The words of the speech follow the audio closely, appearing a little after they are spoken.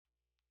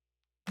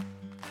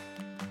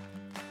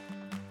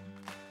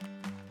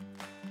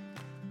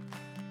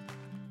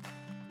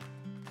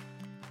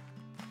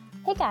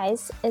Hey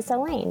guys, it's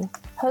Elaine,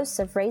 host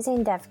of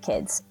Raising Deaf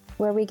Kids,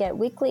 where we get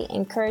weekly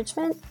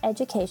encouragement,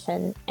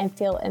 education, and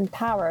feel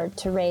empowered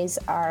to raise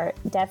our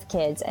deaf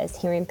kids as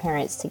hearing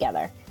parents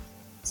together.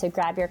 So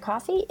grab your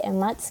coffee and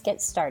let's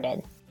get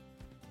started.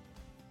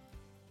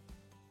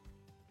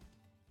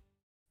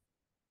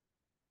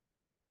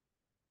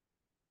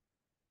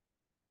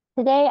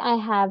 Today I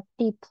have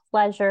the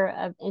pleasure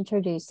of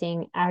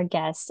introducing our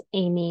guest,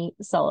 Amy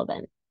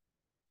Sullivan.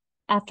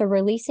 After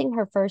releasing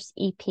her first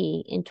EP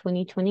in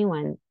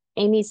 2021,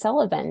 Amy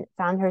Sullivan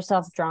found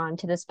herself drawn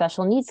to the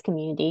special needs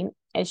community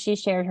as she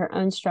shared her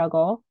own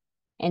struggle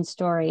and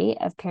story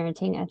of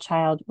parenting a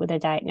child with a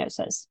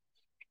diagnosis.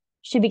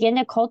 She began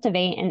to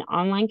cultivate an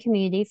online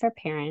community for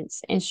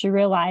parents, and she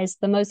realized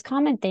the most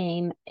common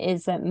theme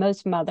is that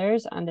most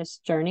mothers on this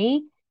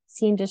journey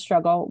seem to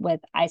struggle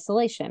with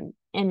isolation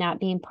and not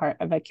being part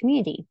of a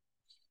community.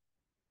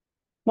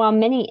 While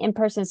many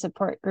in-person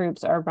support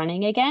groups are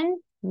running again,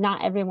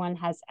 not everyone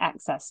has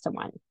access to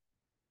one.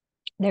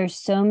 There's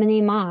so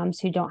many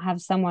moms who don't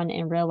have someone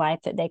in real life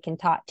that they can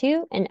talk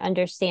to and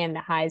understand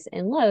the highs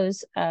and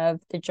lows of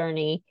the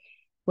journey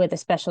with a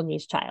special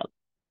needs child.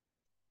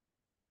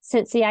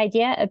 Since the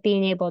idea of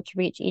being able to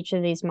reach each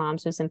of these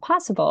moms was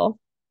impossible,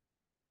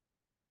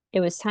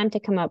 it was time to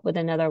come up with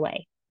another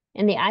way.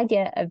 And the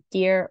idea of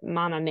Dear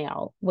Mama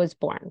Mail was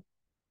born.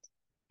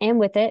 And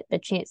with it, the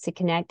chance to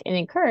connect and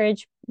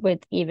encourage with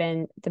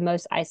even the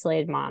most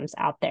isolated moms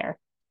out there.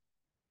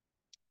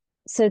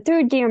 So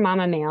through Dear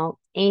Mama Mail,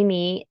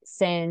 Amy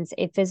sends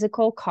a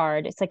physical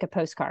card. It's like a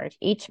postcard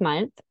each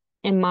month,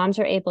 and moms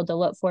are able to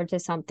look forward to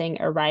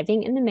something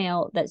arriving in the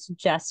mail that's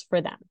just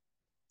for them,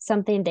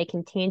 something they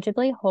can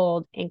tangibly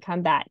hold and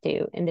come back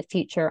to in the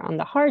future on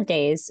the hard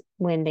days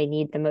when they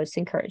need the most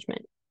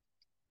encouragement.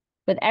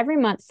 With every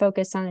month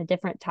focused on a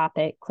different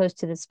topic close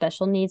to the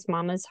special needs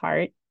mama's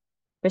heart,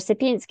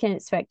 recipients can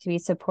expect to be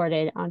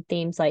supported on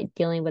themes like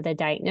dealing with a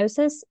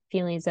diagnosis,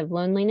 feelings of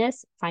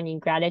loneliness, finding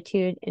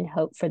gratitude, and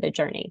hope for the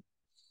journey.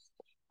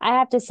 I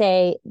have to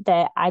say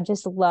that I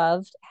just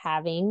loved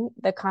having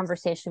the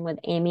conversation with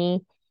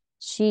Amy.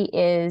 She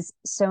is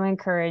so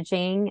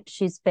encouraging.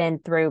 She's been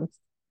through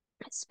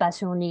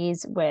special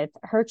needs with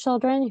her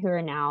children who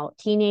are now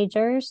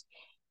teenagers,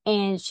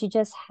 and she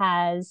just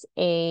has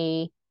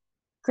a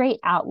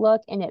great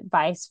outlook and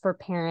advice for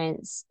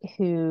parents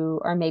who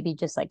are maybe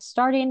just like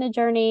starting the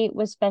journey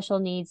with special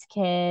needs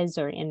kids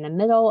or in the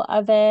middle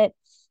of it.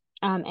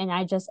 And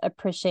I just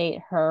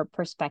appreciate her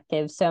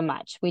perspective so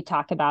much. We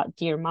talk about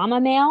Dear Mama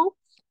Mail,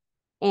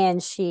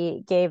 and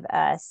she gave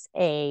us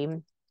a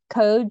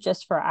code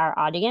just for our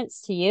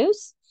audience to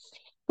use.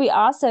 We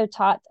also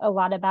talked a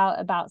lot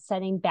about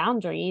setting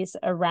boundaries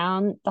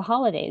around the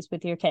holidays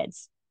with your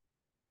kids.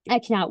 I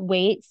cannot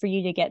wait for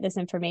you to get this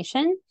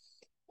information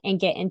and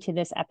get into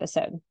this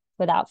episode.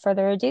 Without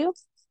further ado,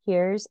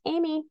 here's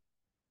Amy.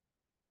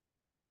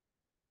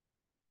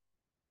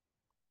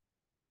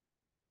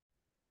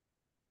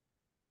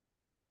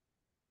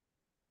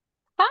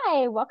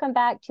 Hi, welcome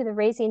back to the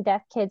Raising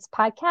Deaf Kids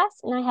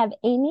podcast. And I have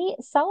Amy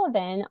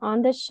Sullivan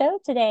on the show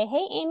today.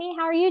 Hey, Amy,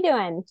 how are you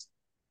doing?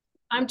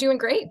 I'm doing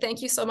great.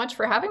 Thank you so much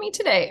for having me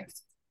today.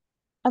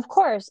 Of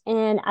course.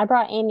 And I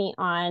brought Amy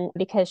on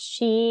because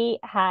she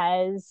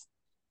has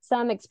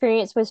some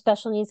experience with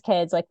special needs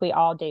kids like we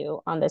all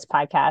do on this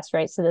podcast,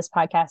 right? So this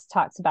podcast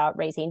talks about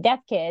raising deaf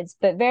kids,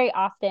 but very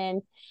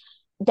often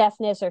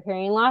deafness or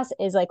hearing loss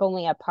is like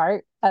only a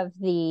part of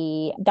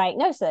the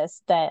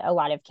diagnosis that a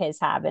lot of kids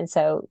have. And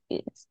so,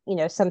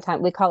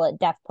 sometimes we call it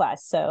deaf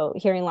plus. So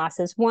hearing loss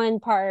is one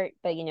part,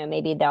 but,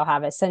 maybe they'll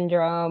have a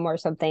syndrome or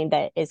something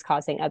that is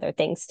causing other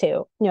things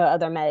too,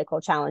 other medical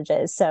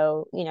challenges.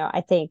 So,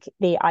 I think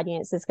the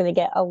audience is going to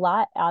get a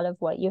lot out of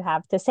what you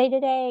have to say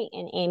today.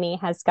 And Amy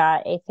has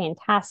got a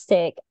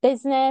fantastic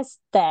business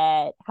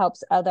that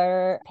helps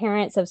other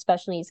parents of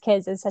special needs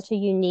kids in such a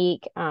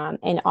unique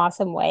and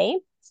awesome way.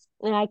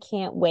 And I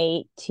can't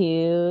wait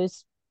to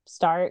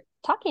start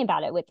talking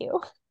about it with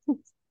you.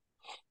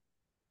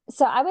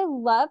 So I would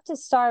love to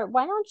start.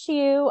 Why don't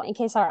you, in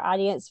case our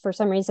audience for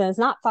some reason is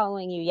not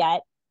following you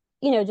yet,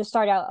 just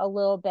start out a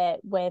little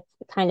bit with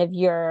kind of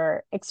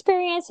your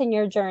experience and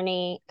your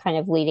journey kind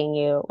of leading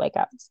you like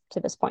up to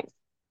this point.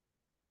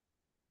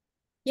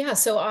 Yeah,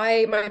 so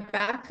my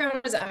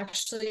background is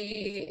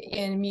actually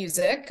in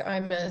music.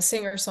 I'm a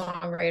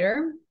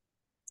singer-songwriter.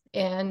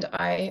 And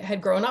I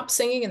had grown up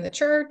singing in the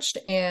church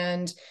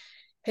and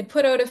had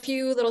put out a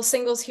few little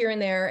singles here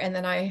and there. And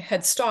then I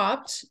had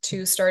stopped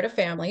to start a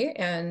family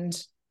and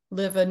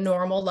live a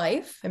normal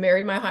life. I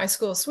married my high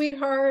school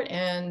sweetheart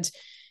and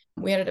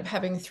we ended up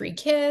having 3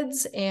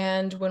 kids.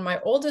 And when my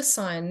oldest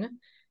son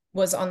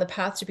was on the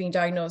path to being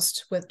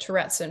diagnosed with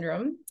Tourette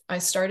syndrome, I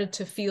started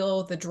to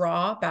feel the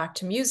draw back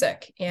to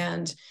music.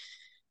 And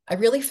I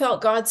really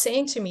felt God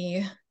saying to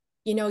me,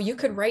 you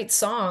could write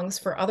songs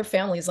for other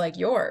families like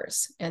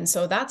yours. And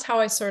so that's how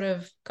I sort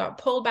of got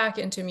pulled back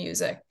into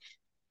music.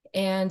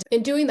 And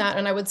in doing that,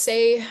 and I would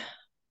say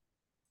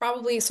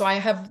probably, so I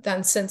have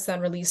then since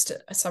then released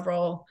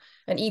several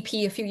an EP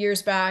a few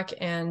years back.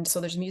 And so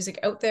there's music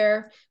out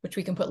there, which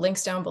we can put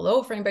links down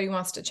below for anybody who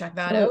wants to check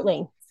that out.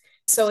 Absolutely.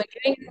 So like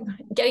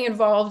getting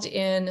involved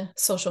in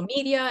social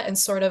media and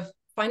sort of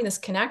finding this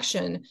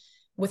connection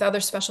with other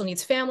special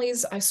needs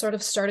families, I sort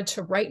of started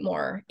to write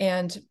more.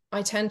 And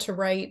I tend to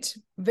write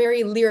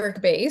very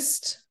lyric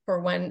based for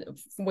when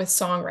with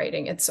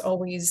songwriting. It's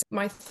always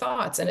my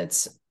thoughts and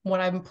it's what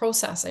I'm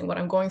processing, what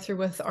I'm going through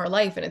with our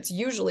life. And it's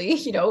usually,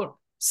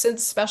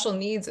 since special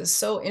needs is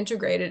so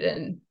integrated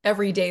in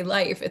everyday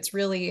life, it's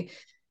really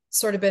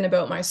sort of been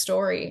about my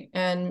story.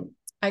 And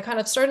I kind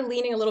of started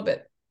leaning a little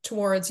bit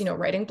towards,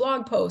 writing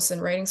blog posts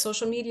and writing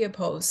social media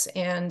posts.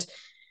 And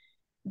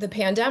the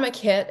pandemic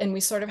hit, and we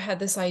sort of had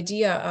this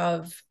idea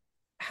of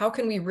how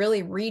can we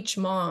really reach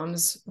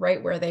moms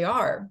right where they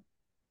are?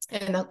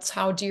 And that's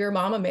how Dear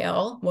Mama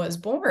Mail was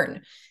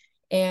born.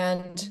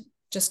 And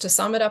just to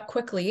sum it up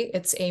quickly,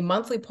 it's a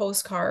monthly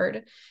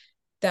postcard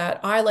that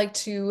I like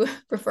to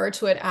refer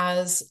to it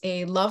as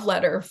a love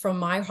letter from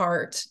my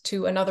heart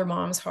to another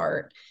mom's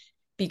heart.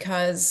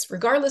 Because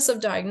regardless of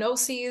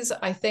diagnoses,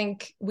 I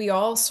think we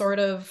all sort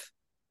of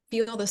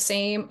feel the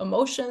same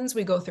emotions.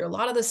 We go through a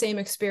lot of the same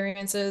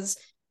experiences.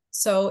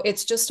 So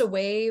it's just a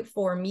way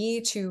for me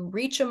to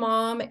reach a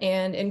mom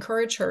and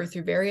encourage her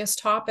through various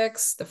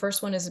topics. The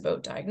first one is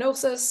about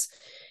diagnosis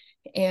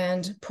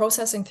and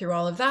processing through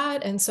all of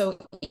that. And so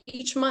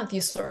each month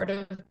you sort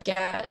of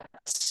get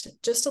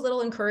just a little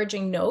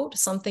encouraging note,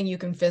 something you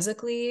can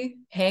physically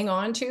hang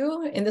on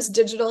to in this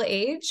digital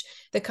age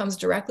that comes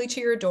directly to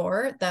your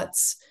door,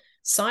 that's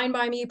signed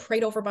by me,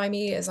 prayed over by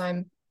me as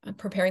I'm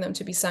preparing them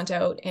to be sent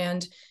out.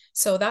 And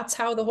so that's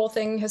how the whole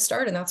thing has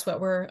started. And that's what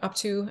we're up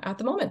to at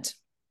the moment.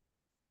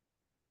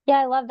 Yeah,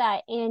 I love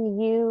that.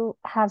 And you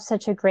have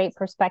such a great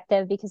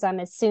perspective because I'm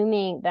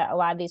assuming that a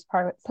lot of these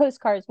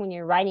postcards, when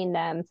you're writing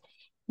them,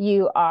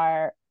 you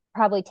are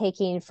probably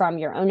taking from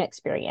your own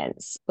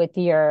experience with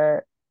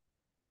your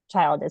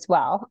child as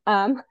well.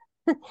 And,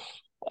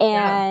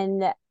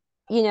 and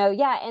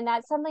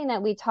that's something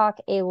that we talk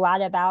a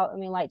lot about and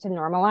we like to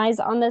normalize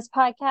on this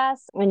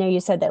podcast. I know you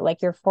said that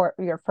like your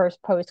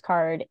first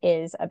postcard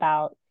is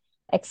about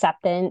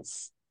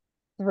acceptance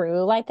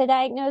through like the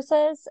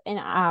diagnosis, and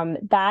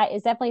that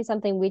is definitely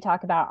something we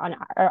talk about on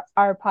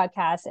our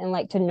podcast, and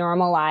like to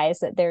normalize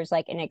that there's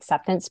like an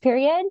acceptance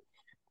period,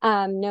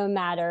 no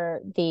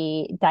matter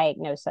the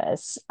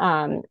diagnosis.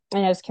 And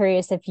I was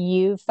curious if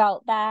you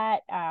felt that,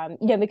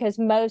 because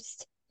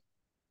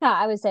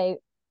I would say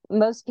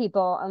most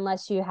people,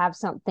 unless you have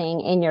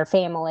something in your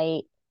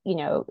family,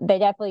 they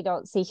definitely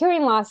don't see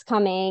hearing loss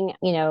coming,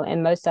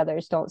 and most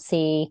others don't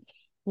see,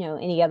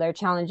 any other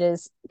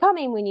challenges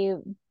coming when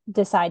you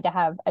decide to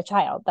have a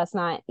child. That's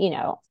not,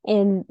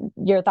 in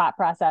your thought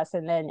process.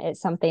 And then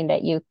it's something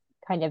that you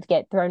kind of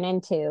get thrown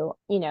into,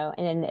 and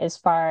then as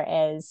far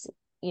as,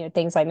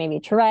 things like maybe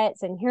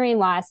Tourette's and hearing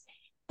loss,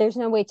 there's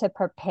no way to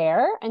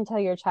prepare until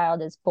your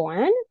child is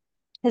born.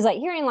 Because like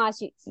hearing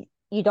loss,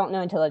 you don't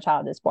know until the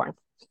child is born.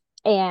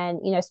 And,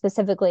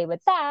 specifically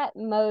with that,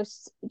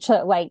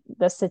 like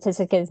the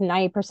statistic is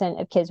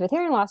 90% of kids with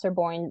hearing loss are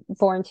born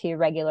to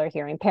regular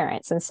hearing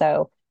parents. And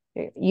so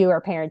you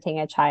are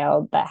parenting a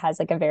child that has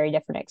like a very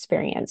different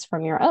experience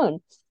from your own.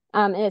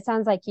 And it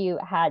sounds like you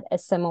had a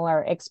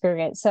similar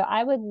experience. So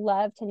I would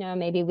love to know,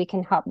 maybe we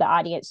can help the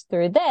audience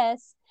through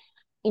this.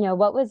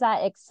 What was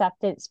that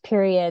acceptance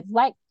period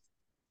like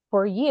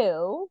for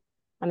you?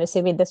 I'm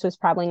assuming this was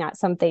probably not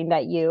something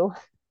that you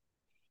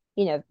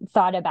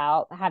thought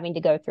about having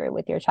to go through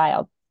with your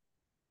child.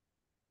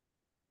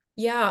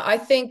 Yeah, I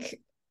think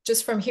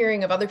just from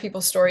hearing of other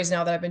people's stories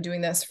now that I've been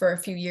doing this for a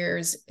few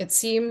years, it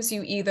seems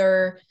you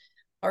either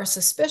are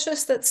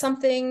suspicious that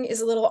something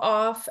is a little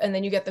off and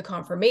then you get the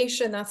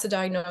confirmation that's the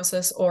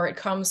diagnosis, or it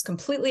comes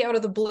completely out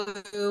of the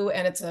blue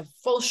and it's a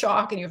full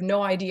shock and you have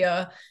no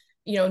idea,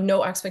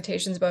 no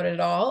expectations about it at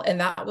all. And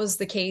that was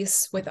the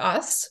case with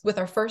us, with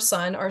our first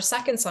son. Our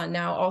second son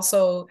now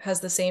also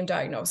has the same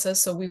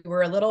diagnosis. So we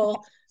were a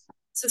little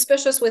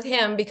suspicious with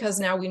him because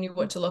now we knew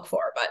what to look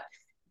for. But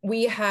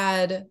we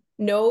had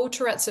no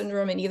Tourette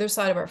syndrome in either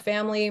side of our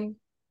family.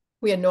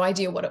 We had no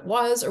idea what it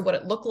was or what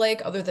it looked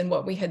like other than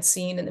what we had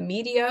seen in the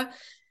media.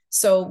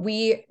 So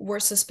we were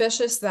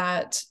suspicious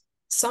that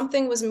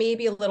something was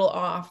maybe a little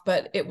off,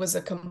 but it was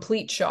a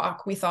complete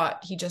shock. We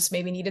thought he just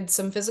maybe needed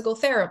some physical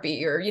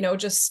therapy or,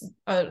 just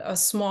a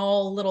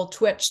small little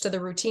twitch to the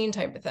routine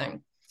type of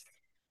thing.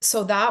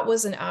 So that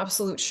was an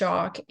absolute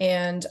shock.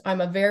 And I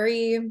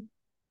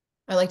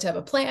like to have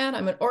a plan.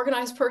 I'm an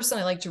organized person.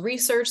 I like to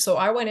research. So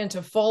I went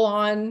into full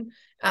on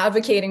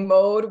advocating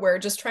mode where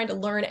just trying to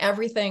learn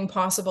everything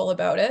possible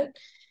about it.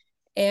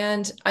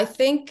 And I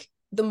think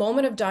the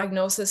moment of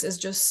diagnosis is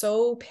just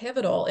so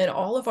pivotal in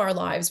all of our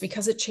lives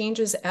because it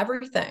changes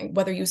everything.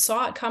 Whether you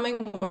saw it coming,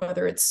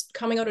 whether it's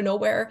coming out of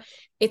nowhere,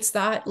 it's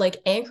that like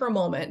anchor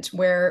moment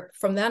where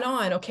from then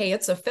on, okay,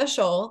 it's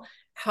official.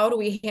 How do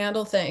we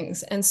handle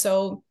things? And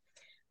so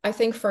I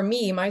think for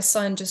me, my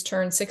son just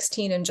turned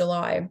 16 in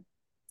July.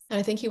 And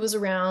I think he was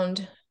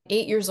around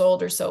 8 years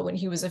old or so when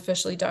he was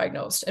officially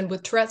diagnosed. And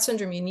with Tourette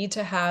syndrome, you need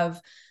to have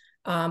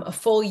a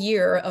full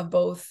year of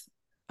both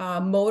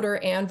motor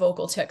and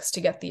vocal tics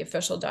to get the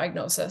official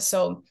diagnosis.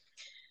 So,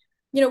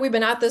 we've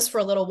been at this for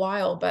a little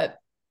while, but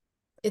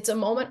it's a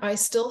moment I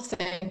still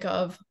think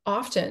of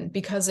often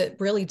because it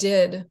really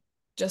did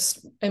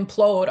just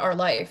implode our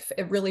life.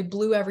 It really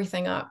blew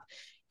everything up.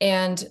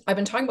 And I've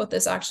been talking about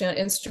this actually on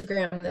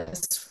Instagram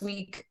this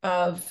week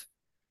of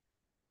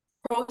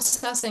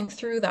processing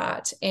through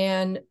that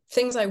and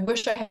things I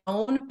wish I had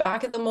known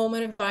back at the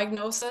moment of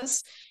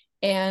diagnosis,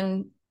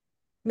 and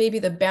maybe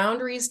the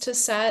boundaries to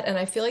set. And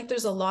I feel like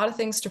there's a lot of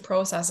things to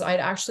process. I'd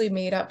actually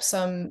made up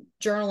some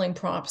journaling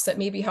prompts that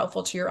may be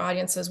helpful to your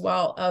audience as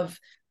well, of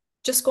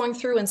just going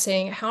through and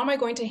saying, how am I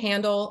going to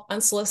handle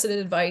unsolicited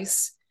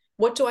advice?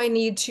 What do I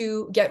need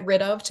to get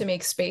rid of to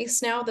make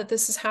space now that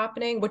this is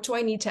happening? What do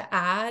I need to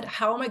add?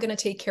 How am I going to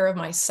take care of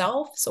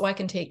myself so I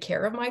can take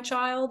care of my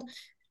child?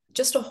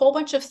 Just a whole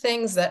bunch of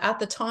things that at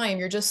the time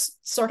you're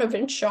just sort of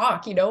in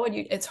shock, and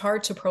it's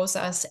hard to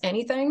process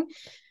anything.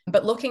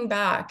 But looking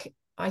back,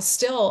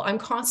 I'm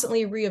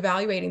constantly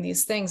reevaluating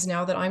these things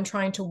now that I'm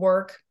trying to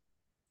work.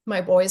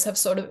 My boys have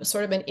sort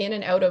of been in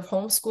and out of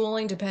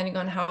homeschooling depending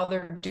on how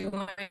they're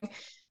doing.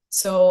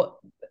 So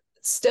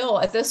still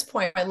at this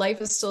point, my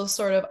life is still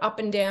sort of up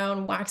and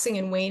down, waxing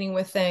and waning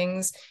with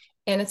things.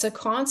 And it's a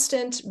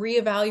constant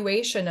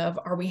reevaluation of,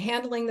 are we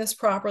handling this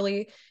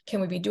properly?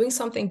 Can we be doing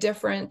something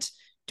different?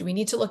 Do we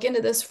need to look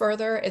into this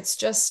further? It's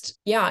just,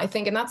 yeah, I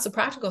think, and that's the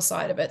practical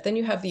side of it. Then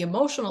you have the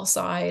emotional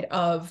side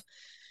of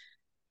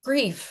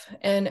grief,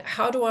 and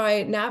how do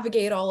I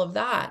navigate all of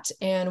that?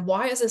 And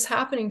why is this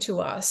happening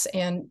to us?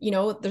 And,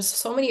 there's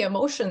so many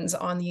emotions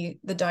on the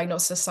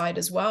diagnosis side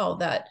as well,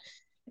 that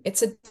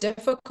it's a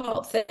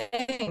difficult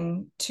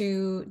thing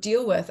to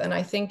deal with. And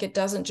I think it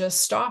doesn't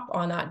just stop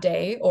on that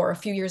day or a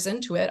few years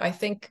into it. I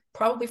think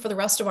probably for the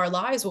rest of our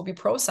lives, we'll be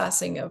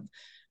processing of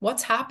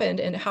what's happened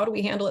and how do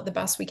we handle it the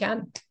best we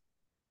can.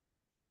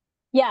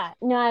 Yeah,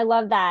 no, I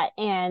love that.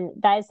 And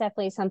that is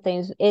definitely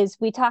something is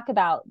we talk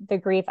about the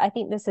grief. I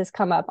think this has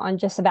come up on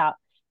just about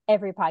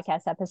every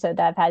podcast episode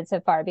that I've had so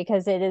far,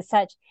 because it is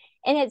such,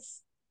 and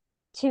it's,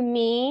 to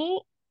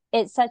me,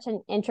 it's such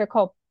an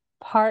integral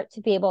part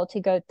to be able to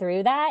go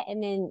through that.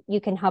 And then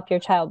you can help your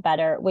child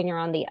better when you're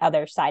on the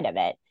other side of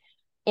it.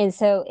 And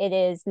so it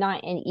is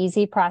not an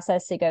easy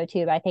process to go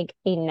to, but I think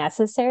a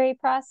necessary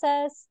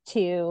process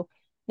to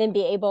then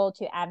be able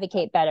to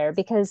advocate better.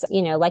 Because,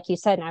 like you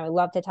said, and I would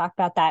love to talk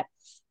about that,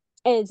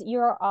 is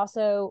you're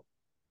also,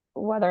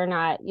 whether or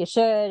not you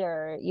should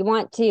or you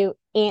want to,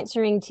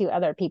 answering to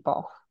other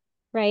people,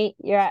 right?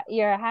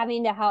 You're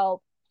having to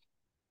help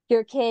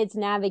your kids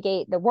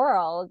navigate the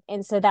world.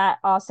 And so that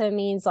also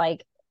means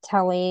like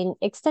telling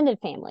extended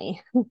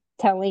family,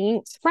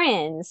 telling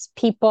friends,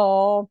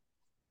 people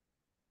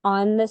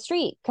on the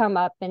street come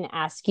up and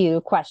ask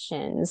you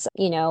questions,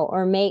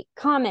 or make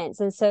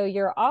comments. And so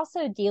you're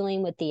also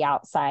dealing with the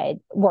outside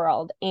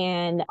world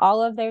and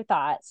all of their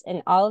thoughts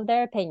and all of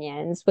their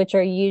opinions, which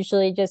are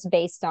usually just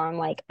based on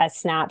like a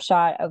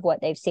snapshot of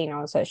what they've seen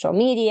on social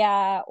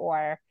media,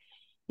 or,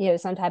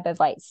 some type of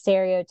like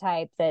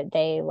stereotype that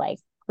they like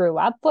grew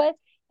up with,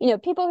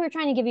 people who are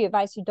trying to give you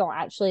advice who don't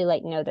actually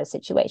like know the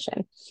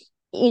situation,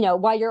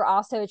 while you're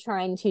also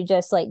trying to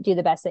just like do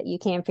the best that you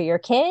can for your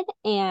kid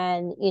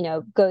and,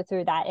 go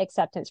through that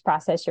acceptance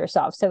process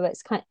yourself. So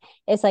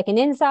it's like an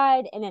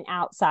inside and an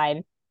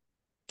outside,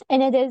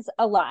 and it is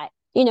a lot,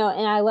 and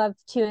I love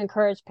to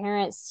encourage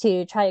parents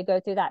to try to go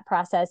through that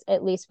process,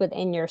 at least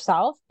within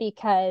yourself,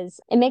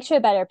 because it makes you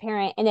a better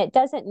parent and it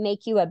doesn't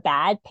make you a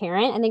bad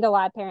parent. I think a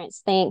lot of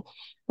parents think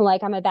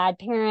like, I'm a bad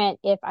parent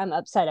if I'm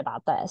upset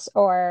about this,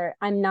 or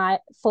I'm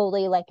not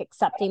fully like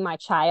accepting my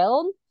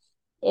child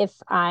if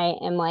I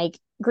am like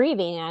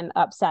grieving and I'm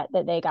upset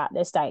that they got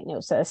this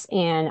diagnosis.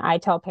 And I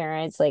tell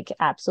parents like,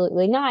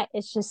 absolutely not.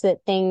 It's just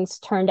that things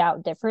turned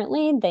out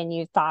differently than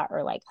you thought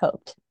or like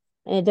hoped.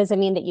 And it doesn't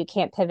mean that you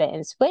can't pivot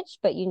and switch,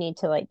 but you need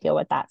to like deal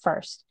with that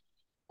first.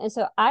 And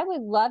so I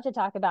would love to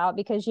talk about,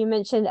 because you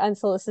mentioned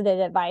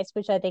unsolicited advice,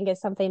 which I think is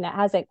something that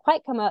hasn't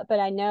quite come up, but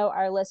I know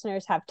our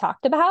listeners have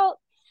talked about,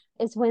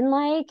 is when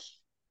like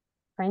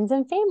friends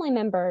and family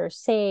members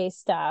say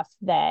stuff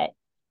that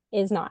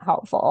is not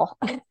helpful.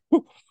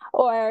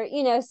 Or,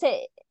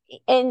 say,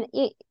 and,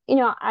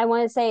 I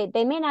want to say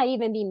they may not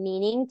even be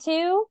meaning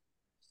to,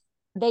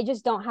 they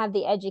just don't have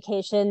the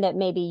education that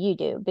maybe you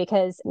do.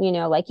 Because,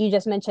 like you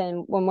just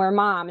mentioned, when we're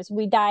moms,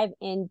 we dive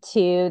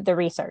into the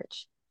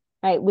research,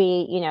 right?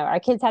 Our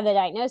kids have the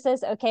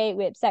diagnosis. Okay,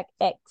 we accept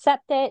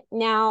it.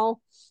 Now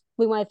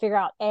we want to figure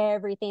out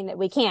everything that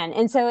we can.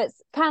 And so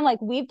it's kind of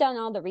like we've done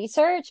all the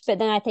research, but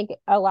then I think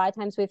a lot of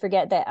times we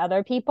forget that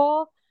other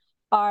people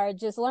are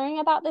just learning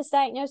about this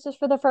diagnosis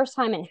for the first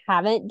time and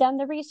haven't done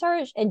the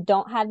research and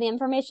don't have the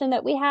information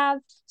that we have.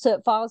 So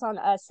it falls on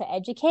us to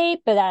educate,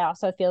 but that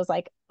also feels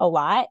like a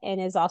lot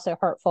and is also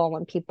hurtful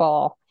when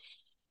people,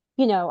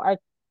 are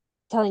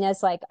telling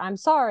us like, I'm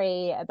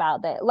sorry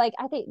about that. Like,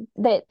 I think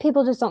that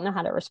people just don't know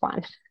how to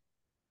respond.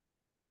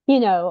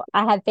 I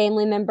have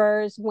family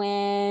members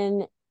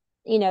when,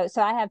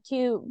 so I have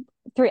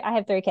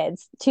three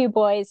kids, two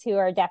boys who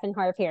are deaf and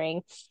hard of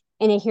hearing.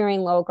 and a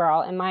hearing little girl,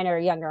 and mine are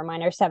younger.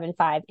 Mine are 7,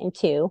 5, and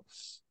 2.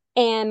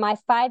 And my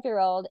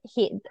 5-year-old,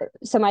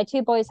 so my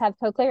two boys have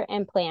cochlear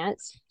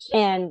implants,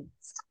 and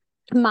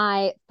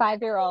my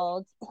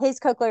 5-year-old, his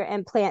cochlear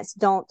implants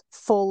don't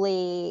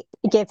fully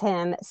give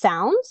him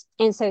sounds.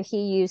 And so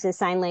he uses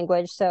sign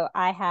language. So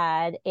I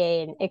had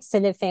an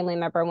extended family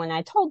member, when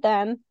I told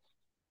them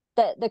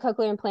that the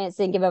cochlear implants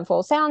didn't give him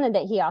full sound and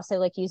that he also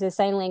like uses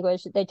sign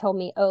language, they told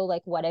me, oh,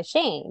 like what a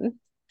shame.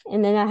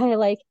 And then I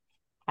like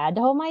had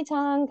to hold my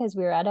tongue because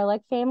we were at a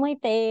like family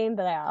thing,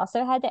 but I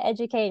also had to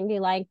educate and be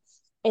like,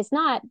 it's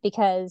not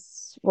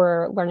because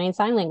we're learning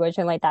sign language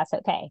and like that's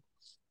okay.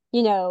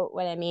 You know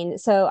what I mean?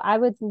 So I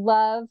would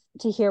love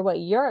to hear what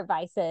your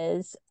advice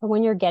is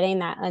when you're getting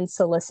that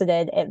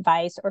unsolicited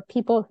advice, or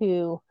people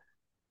who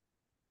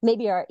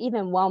maybe are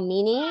even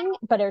well-meaning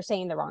but are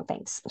saying the wrong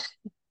things.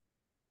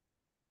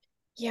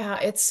 Yeah,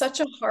 it's such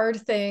a hard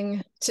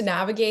thing to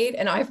navigate.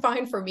 And I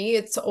find for me,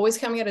 it's always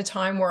coming at a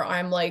time where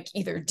I'm like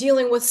either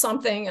dealing with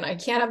something and I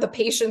can't have the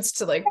patience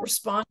to like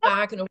respond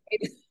back in a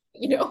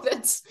way,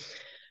 that's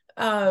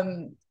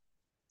um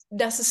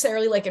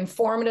necessarily like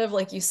informative,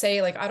 like you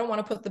say. Like I don't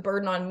want to put the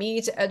burden on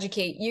me to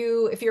educate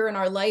you. If you're in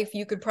our life,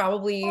 you could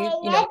probably,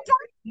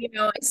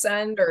 I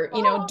send, or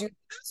do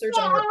research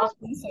on your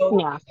own. So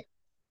Yeah.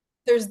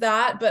 there's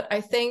that. But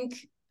I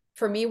think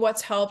for me,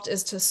 what's helped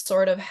is to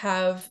sort of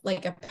have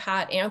like a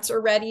pat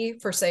answer ready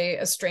for, say,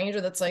 a stranger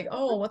that's like,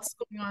 oh, what's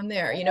going on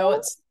there?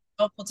 It's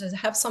helpful to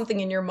have something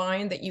in your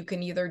mind that you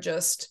can either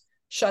just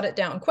shut it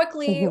down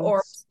quickly, Mm-hmm.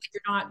 or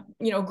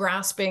you're not,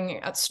 grasping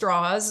at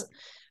straws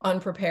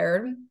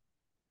unprepared.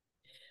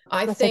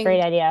 I That's a great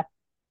think idea.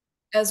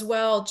 as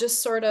well,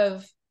 just sort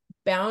of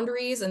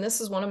boundaries. And this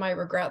is one of my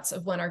regrets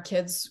of when our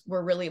kids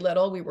were really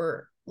little. We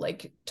were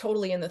like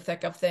totally in the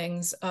thick of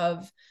things,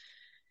 of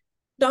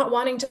not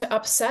wanting to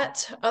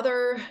upset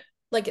other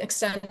like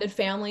extended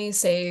families,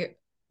 say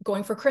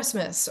going for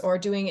Christmas or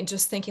doing it,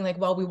 just thinking like,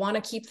 well, we want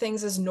to keep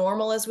things as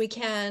normal as we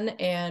can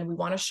and we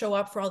want to show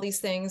up for all these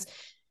things,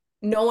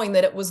 knowing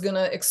that it was going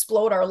to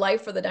explode our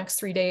life for the next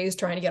 3 days,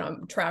 trying to get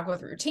on track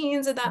with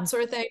routines and that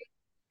sort of thing.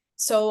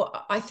 So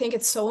I think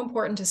it's so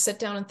important to sit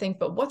down and think,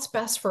 but what's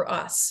best for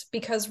us?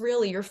 Because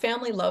really your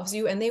family loves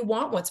you and they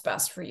want what's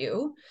best for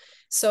you.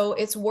 So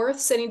it's worth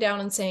sitting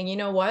down and saying, you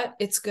know what,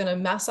 it's going to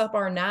mess up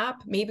our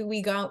nap. Maybe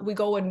we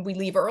go and we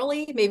leave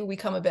early. Maybe we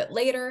come a bit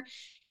later,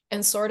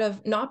 and sort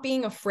of not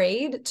being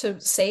afraid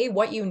to say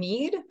what you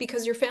need,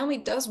 because your family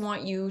does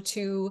want you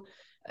to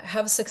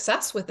have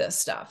success with this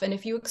stuff. And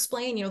if you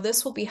explain,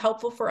 this will be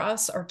helpful for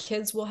us, our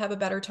kids will have a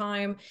better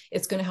time.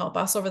 It's going to help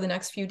us over the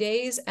next few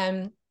days.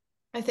 And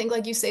I think,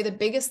 like you say, the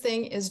biggest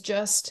thing is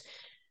just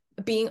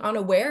being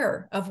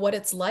unaware of what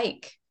it's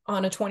like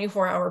on a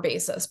 24-hour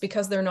basis,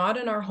 because they're not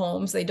in our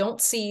homes. They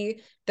don't see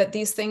that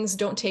these things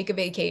don't take a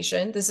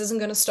vacation. This isn't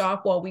going to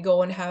stop while we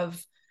go and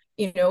have,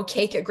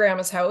 cake at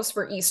grandma's house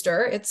for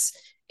Easter. It's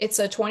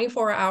a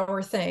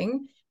 24-hour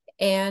thing.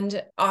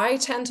 And I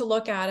tend to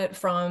look at it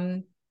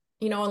from,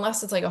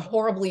 unless it's like a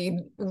horribly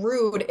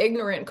rude,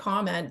 ignorant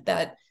comment,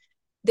 that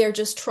they're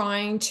just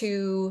trying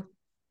to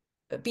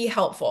be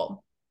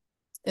helpful.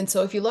 And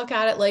so if you look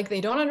at it like they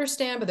don't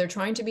understand, but they're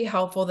trying to be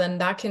helpful, then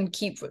that can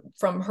keep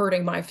from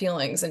hurting my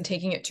feelings and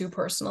taking it too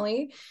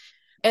personally.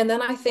 And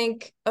then I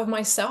think of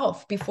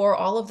myself before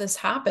all of this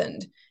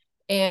happened.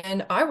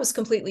 And I was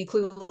completely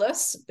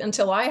clueless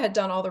until I had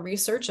done all the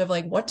research of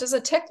like, what does a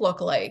tick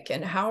look like?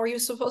 And how are you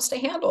supposed to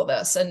handle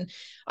this? And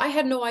I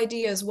had no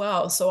idea as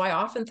well. So I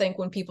often think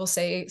when people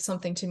say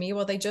something to me,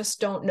 well, they just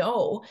don't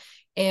know.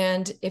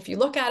 And if you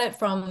look at it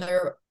from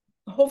their,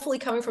 hopefully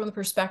coming from the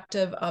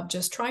perspective of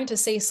just trying to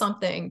say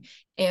something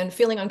and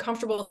feeling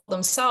uncomfortable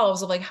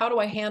themselves, of like, how do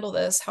I handle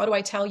this? How do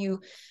I tell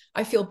you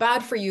I feel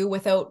bad for you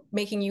without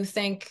making you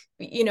think,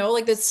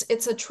 like this,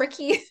 it's a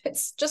tricky,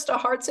 it's just a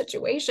hard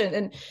situation.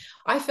 And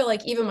I feel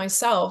like even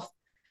myself,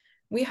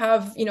 we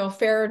have,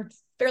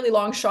 fairly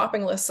long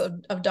shopping lists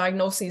of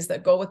diagnoses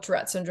that go with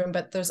Tourette syndrome,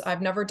 but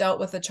I've never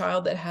dealt with a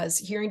child that has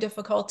hearing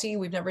difficulty.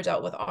 We've never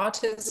dealt with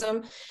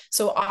autism.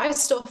 So I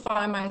still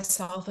find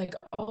myself like,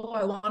 oh,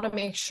 I want to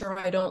make sure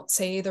I don't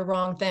say the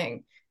wrong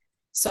thing.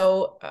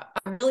 So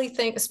I really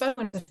think,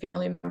 especially as a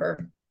family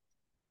member,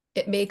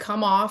 it may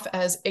come off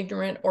as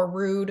ignorant or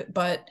rude,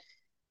 but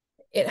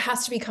it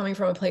has to be coming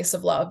from a place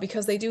of love,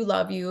 because they do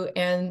love you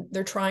and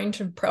they're trying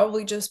to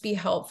probably just be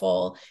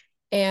helpful.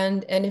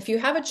 And if you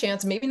have a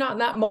chance, maybe not in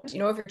that moment, if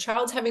your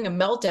child's having a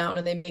meltdown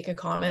and they make a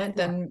comment,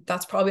 then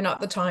that's probably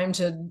not the time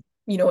to,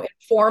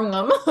 inform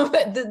them,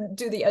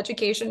 do the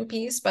education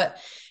piece. But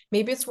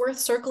maybe it's worth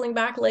circling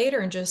back later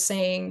and just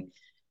saying,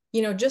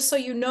 just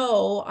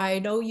so I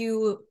know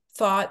you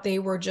thought they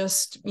were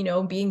just,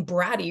 being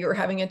bratty or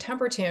having a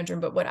temper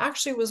tantrum, but what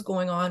actually was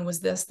going on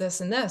was this,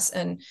 this, and this.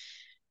 And,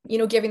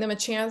 giving them a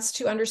chance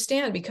to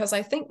understand, because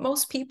I think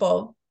most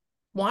people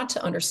want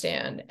to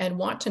understand and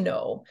want to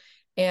know.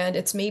 And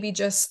it's maybe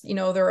just,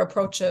 their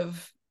approach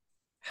of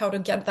how to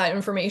get that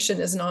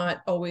information is not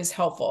always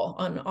helpful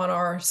on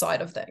our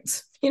side of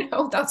things.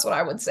 That's what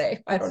I would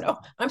say. I don't know.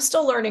 I'm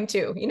still learning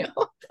too.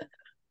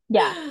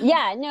 Yeah.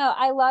 Yeah. No,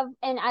 I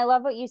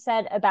love what you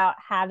said about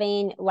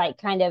having like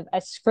kind of a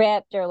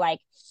script or like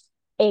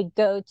a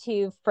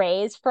go-to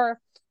phrase for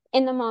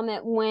in the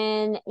moment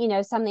when,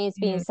 something is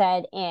being Mhm.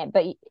 said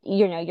but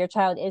your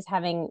child is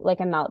having like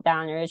a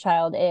meltdown, or your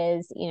child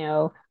is,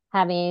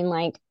 having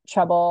like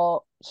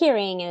trouble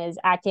hearing and is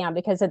acting out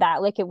because of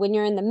that. Like when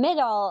you're in the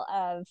middle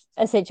of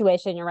a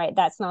situation, you're right,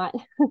 that's not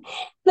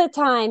the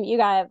time. You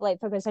gotta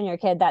like focus on your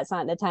kid. That's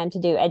not the time to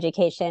do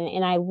education.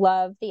 And I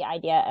love the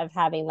idea of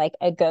having like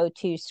a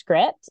go-to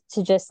script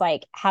to just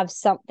like have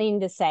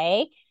something to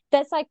say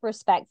that's like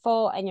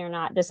respectful, and you're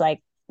not just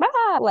like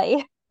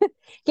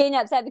getting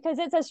upset, because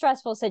it's a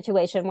stressful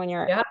situation when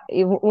Yeah.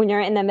 you're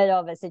in the middle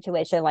of a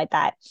situation like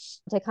that,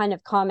 to kind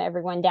of calm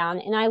everyone down.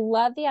 And I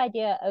love the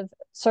idea of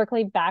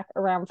circling back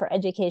around for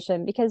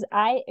education, because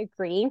I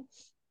agree.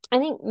 I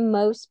think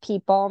most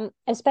people,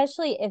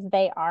 especially if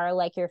they are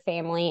like your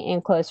family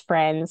and close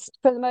friends,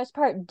 for the most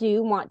part,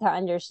 do want to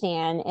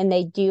understand and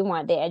they do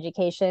want the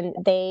education.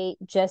 They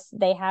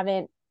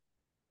haven't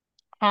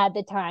had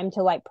the time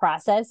to like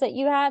process that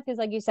you have, because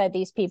like you said,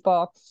 these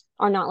people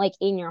are not like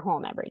in your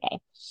home every day.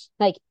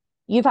 Like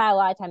you've had a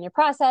lot of time to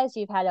process,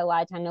 you've had a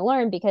lot of time to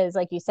learn, because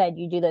like you said,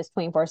 you do this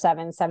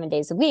 24/7, 7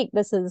 days a week.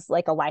 This is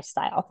like a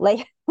lifestyle.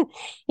 Like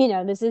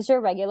this is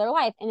your regular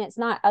life, and it's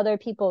not other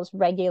people's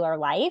regular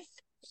life.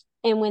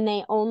 And when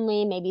they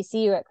only maybe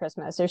see you at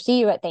Christmas or see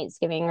you at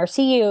Thanksgiving or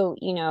see you,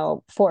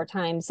 4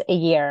 times a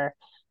year,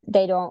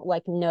 they don't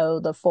like know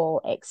the full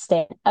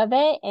extent of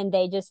it. And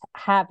they just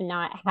have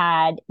not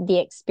had the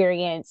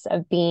experience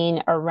of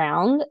being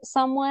around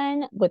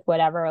someone with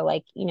whatever,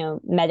 like,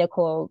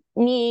 medical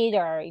need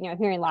or,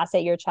 hearing loss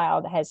that your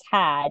child has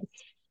had.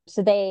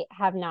 So they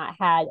have not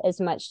had as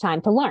much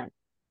time to learn.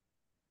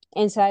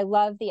 And so I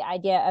love the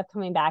idea of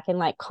coming back and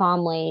like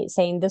calmly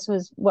saying this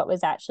was what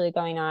was actually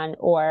going on,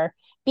 or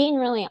being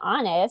really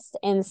honest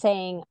and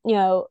saying,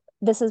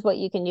 this is what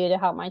you can do to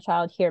help my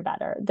child hear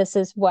better. This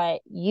is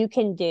what you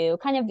can do,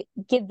 kind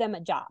of give them a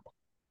job,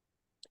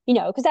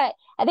 because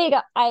I think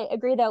I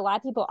agree that a lot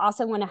of people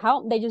also want to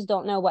help. They just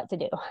don't know what to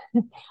do,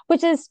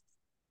 which is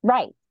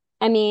right.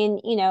 I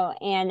mean,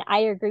 and I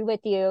agree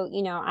with you.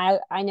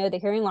 I know the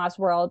hearing loss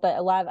world, but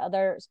a lot of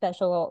other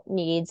special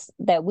needs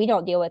that we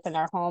don't deal with in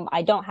our home,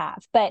 I don't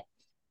have. But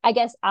I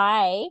guess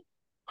I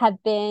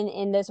have been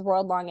in this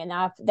world long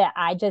enough that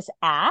I just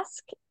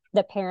ask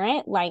the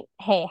parent, like,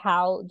 hey,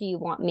 how do you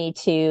want me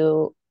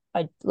to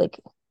like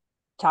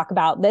talk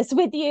about this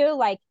with you?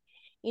 Like,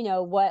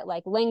 what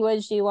like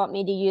language do you want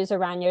me to use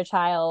around your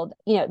child?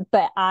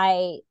 But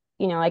I,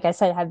 like I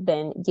said, have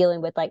been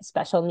dealing with like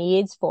special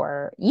needs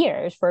for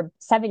years, for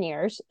 7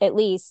 years at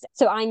least.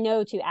 So I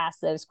know to ask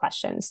those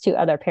questions to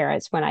other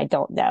parents when I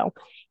don't know,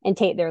 and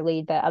take their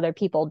lead, but other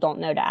people don't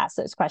know to ask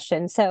those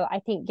questions. So I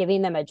think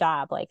giving them a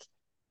job, like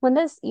when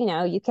this,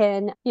 you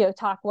can,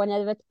 talk one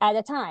at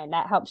a time.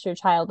 That helps your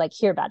child like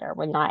hear better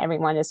when not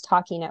everyone is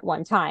talking at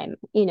one time.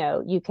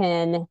 You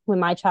can, when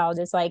my child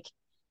is like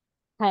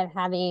kind of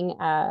having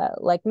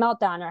like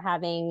meltdown or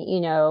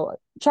having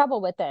trouble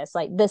with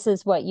this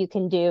is what you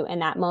can do in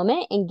that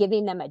moment, and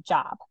giving them a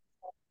job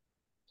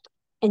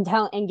and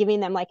giving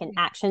them like an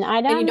action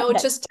And item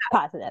that's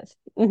positive.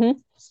 Mm-hmm.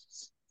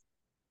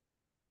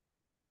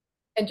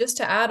 just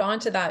to add on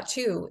to that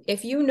too,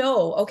 if you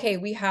know, okay,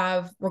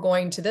 we're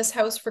going to this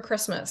house for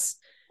Christmas.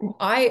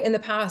 I, in the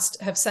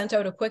past, have sent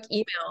out a quick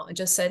email and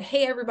just said,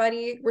 hey,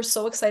 everybody, we're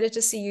so excited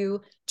to see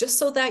you, just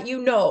so that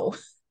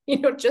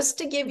just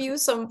to give you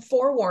some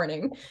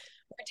forewarning.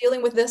 We're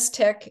dealing with this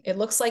tick. It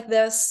looks like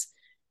this.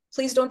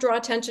 Please don't draw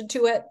attention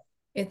to it.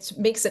 It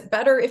makes it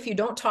better if you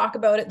don't talk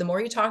about it. The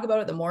more you talk about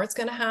it, the more it's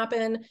going to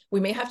happen. We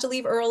may have to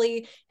leave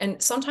early.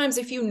 And sometimes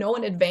if you know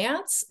in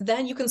advance,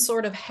 then you can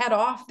sort of head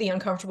off the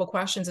uncomfortable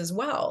questions as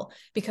well.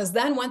 Because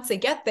then once they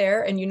get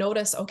there and you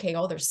notice, okay,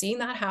 oh, they're seeing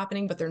that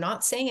happening, but they're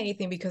not saying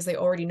anything because they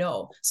already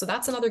know. So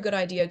that's another good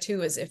idea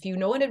too, is if you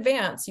know in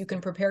advance, you can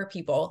prepare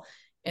people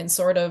and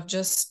sort of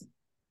just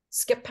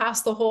skip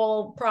past the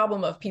whole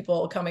problem of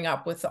people coming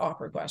up with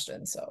awkward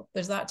questions. So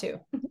there's that too.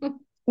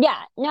 Yeah,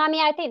 no, I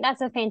mean, I think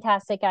that's a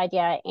fantastic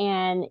idea.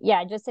 And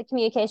yeah, just the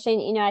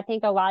communication, I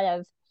think a lot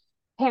of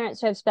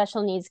parents who have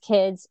special needs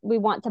kids, we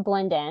want to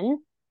blend in,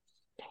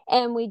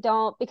 and we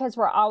don't, because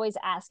we're always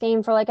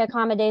asking for like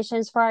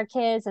accommodations for our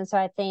kids. And so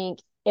I think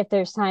if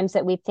there's times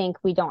that we think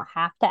we don't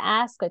have to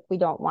ask, like we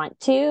don't want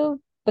to,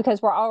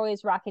 because we're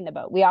always rocking the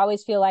boat. We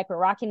always feel like we're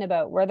rocking the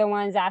boat. We're the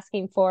ones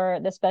asking for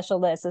the special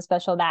this, the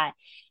special that.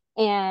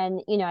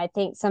 And, I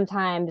think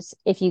sometimes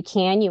if you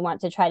can, you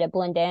want to try to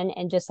blend in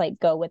and just like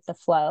go with the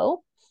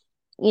flow.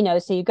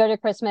 So you go to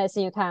Christmas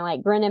and you kind of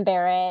like grin and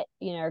bear it,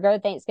 or go to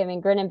Thanksgiving,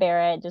 grin and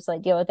bear it, just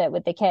like deal with it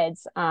with the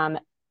kids.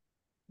 But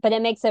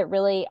it makes it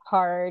really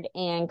hard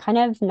and kind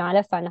of not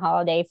a fun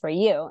holiday for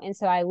you. And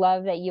so I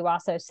love that you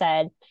also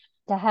said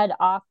to head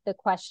off the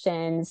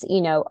questions,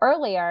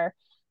 earlier,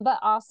 but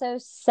also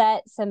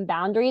set some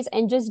boundaries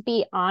and just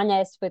be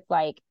honest with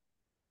like,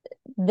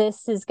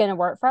 this is going to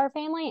work for our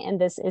family and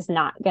this is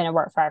not going to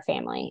work for our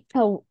family.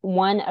 So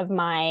my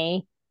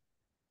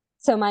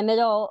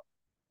middle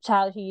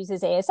child who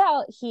uses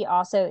ASL, he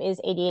also is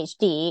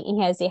ADHD, and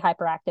he has the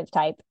hyperactive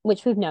type,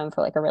 which we've known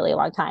for like a really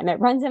long time. It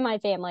runs in my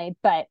family,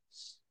 but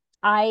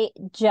I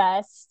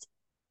just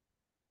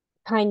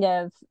kind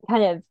of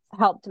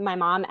helped my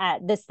mom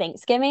at this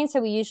Thanksgiving.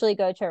 So we usually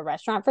go to a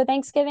restaurant for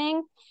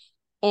Thanksgiving,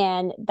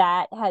 and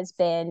that has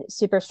been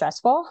super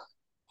stressful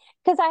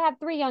because I have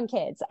three young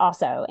kids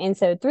also. And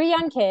so three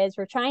young kids,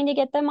 we're trying to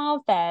get them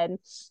all fed.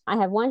 I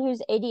have one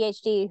who's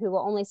ADHD who will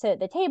only sit at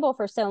the table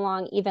for so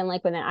long, even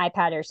like with an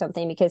iPad or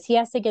something, because he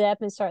has to get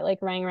up and start like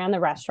running around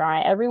the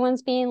restaurant.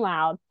 Everyone's being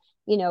loud.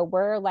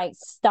 We're like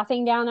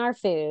stuffing down our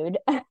food,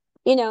 and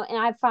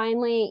I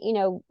finally,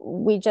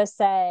 we just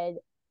said,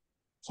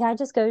 can I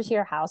just go to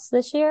your house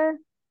this year?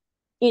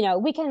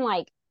 We can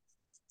like,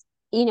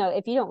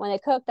 if you don't want to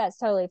cook, that's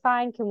totally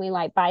fine. Can we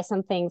like buy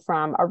something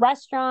from a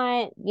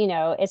restaurant?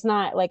 It's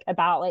not like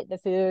about like the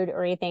food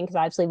or anything, because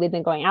obviously we've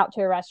been going out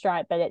to a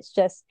restaurant, but it's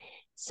just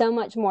so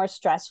much more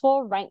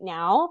stressful right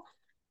now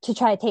to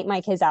try to take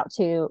my kids out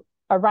to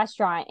a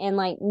restaurant, and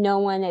like no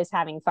one is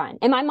having fun.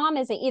 And my mom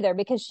isn't either,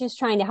 because she's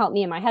trying to help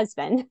me and my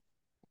husband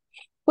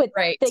with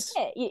Right.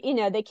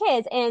 the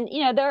kids. And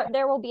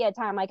there will be a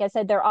time, like I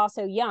said, they're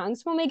also young,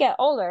 so when we get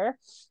older,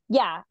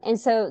 yeah. And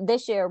so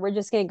this year we're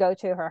just going to go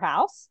to her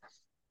house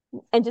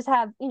and just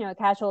have a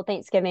casual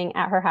Thanksgiving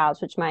at her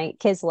house, which my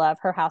kids love.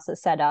 Her house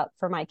is set up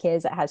for my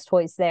kids. It has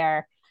toys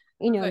there,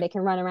 and they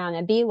can run around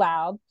and be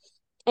loud.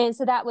 And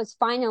so that was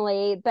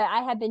finally, but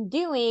I had been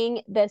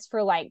doing this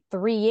for like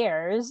 3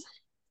 years,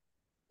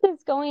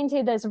 just going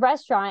to this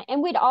restaurant,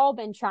 and we'd all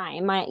been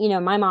trying.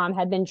 My mom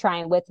had been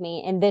trying with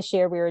me, and this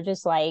year we were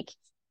just like,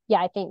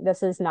 yeah, I think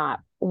this is not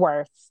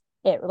worth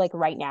it, like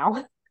right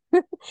now.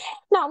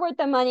 Not worth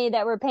the money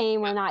that we're paying.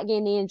 We're not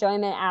getting the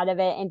enjoyment out of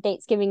it, and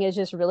Thanksgiving is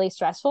just really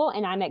stressful,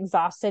 and I'm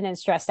exhausted and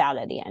stressed out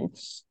at the end.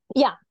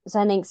 Yeah,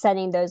 so I think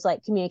setting those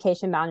like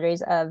communication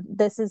boundaries of,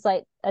 this is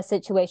like a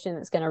situation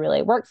that's going to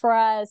really work for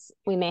us,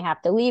 we may have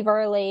to leave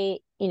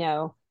early,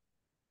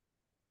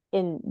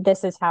 and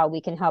this is how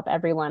we can help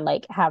everyone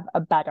like have a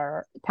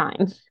better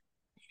time,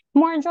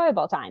 more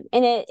enjoyable time.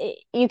 And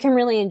you can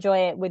really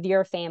enjoy it with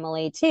your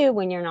family too,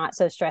 when you're not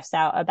so stressed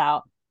out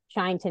about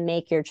trying to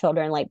make your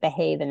children like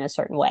behave in a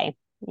certain way.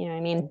 You know what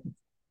I mean?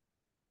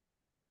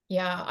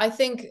 Yeah, I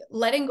think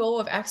letting go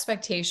of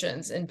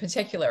expectations in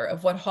particular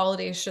of what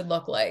holidays should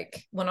look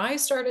like. When I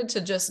started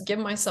to just give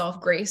myself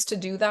grace to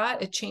do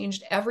that, it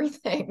changed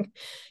everything,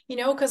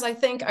 because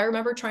I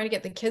remember trying to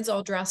get the kids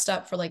all dressed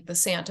up for like the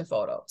Santa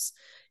photos.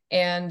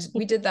 And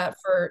we did that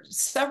for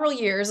several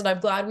years, and I'm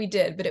glad we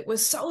did, but it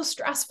was so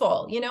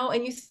stressful,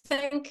 and you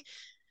think,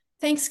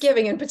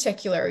 Thanksgiving in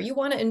particular, you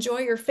want to enjoy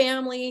your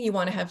family, you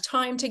want to have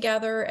time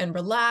together and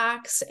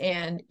relax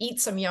and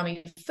eat some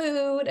yummy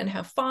food and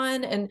have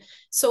fun. And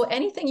so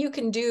anything you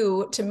can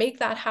do to make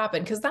that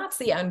happen, because that's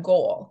the end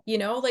goal,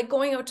 like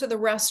going out to the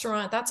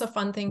restaurant, that's a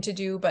fun thing to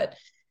do. But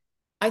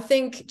I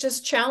think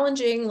just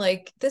challenging,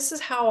 like, this is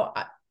how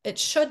it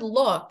should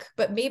look,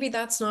 but maybe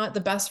that's not the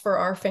best for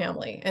our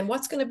family. And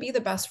what's going to be the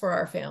best for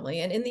our family?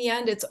 And in the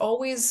end, it's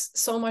always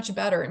so much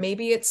better.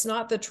 Maybe it's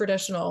not the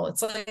traditional,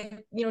 it's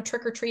like,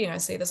 trick or treating. I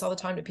say this all the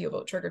time to people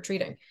about trick or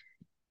treating.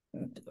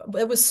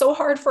 It was so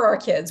hard for our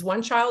kids.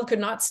 One child could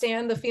not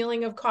stand the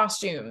feeling of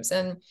costumes.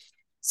 And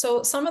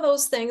so some of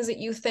those things that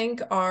you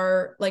think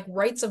are like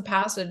rites of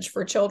passage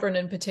for children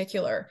in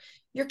particular,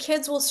 your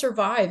kids will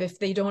survive if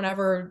they don't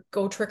ever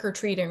go trick or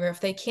treating, or if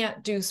they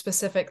can't do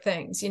specific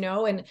things,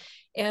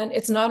 and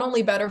it's not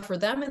only better for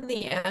them in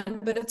the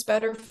end, but it's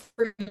better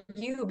for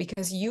you,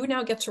 because you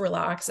now get to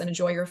relax and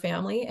enjoy your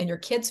family, and your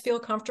kids feel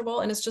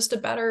comfortable, and it's just a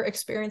better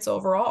experience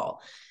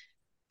overall.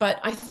 But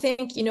I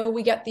think,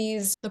 we get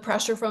the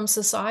pressure from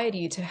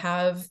society to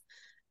have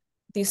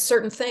these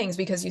certain things,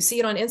 because you see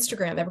it on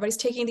Instagram. Everybody's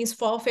taking these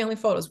fall family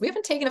photos. We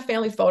haven't taken a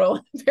family photo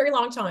in a very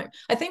long time.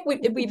 I think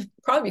we'd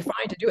probably be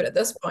fine to do it at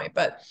this point,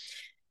 but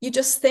you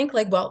just think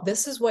like, well,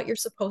 this is what you're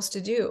supposed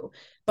to do,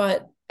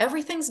 but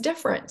everything's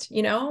different,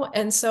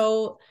 And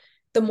so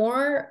the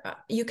more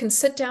you can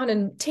sit down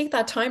and take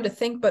that time to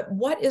think, but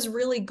what is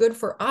really good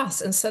for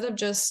us, instead of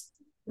just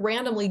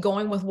randomly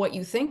going with what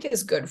you think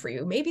is good for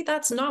you. Maybe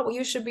that's not what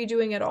you should be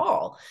doing at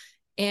all.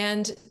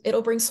 And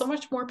it'll bring so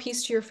much more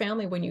peace to your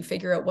family when you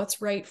figure out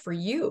what's right for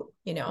you,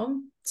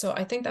 So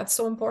I think that's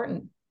so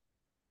important.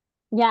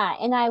 Yeah,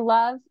 and I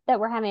love that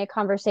we're having a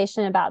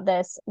conversation about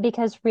this,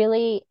 because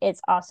really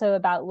it's also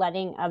about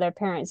letting other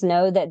parents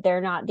know that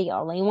they're not the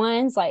only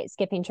ones like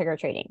skipping trick or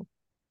treating.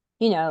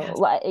 Yes.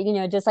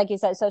 Just like you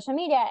said, social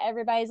media,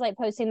 everybody's like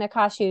posting their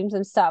costumes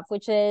and stuff,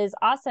 which is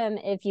awesome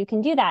if you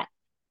can do that.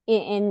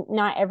 And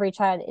not every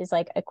child is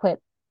like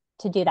equipped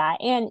to do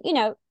that. And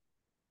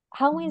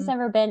Halloween's Mhm.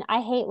 never been,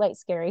 I hate like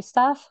scary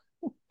stuff.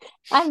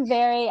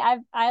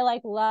 I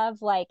like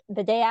love like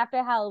the day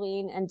after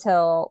Halloween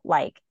until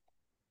like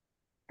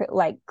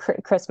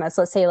Christmas,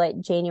 let's say like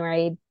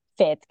January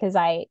 5th, because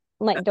I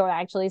like don't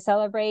actually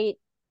celebrate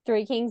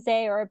Three Kings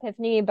Day or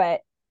Epiphany,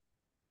 but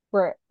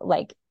we're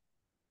like,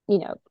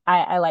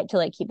 I like to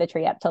like keep the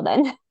tree up till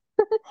then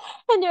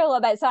and do a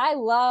little bit. So I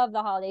love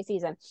the holiday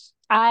season.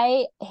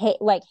 I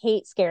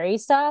hate scary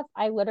stuff.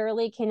 I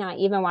literally cannot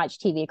even watch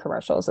TV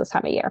commercials this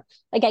time of year.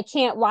 Like I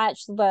can't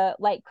watch the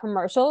like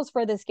commercials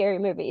for the scary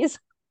movies.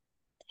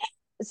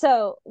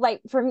 So like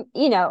from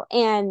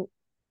and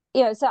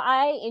so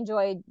I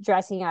enjoyed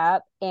dressing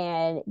up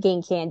and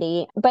getting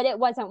candy, but it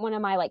wasn't one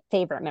of my like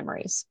favorite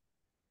memories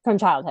from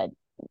childhood.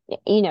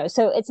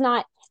 So it's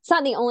not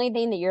the only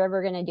thing that you're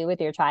ever going to do with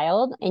your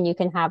child, and you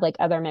can have like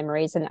other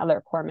memories and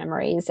other core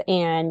memories.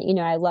 And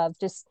I love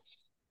just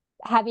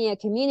having a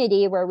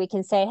community where we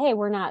can say, hey,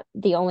 we're not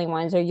the only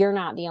ones, or you're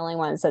not the only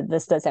ones that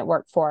this doesn't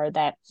work for,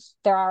 that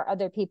there are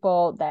other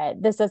people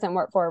that this doesn't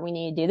work for. We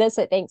need to do this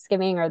at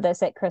Thanksgiving or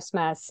this at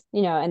Christmas,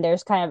 and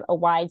there's kind of a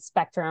wide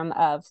spectrum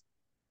of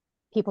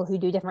people who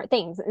do different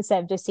things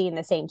instead of just seeing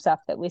the same stuff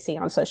that we see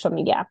on social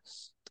media.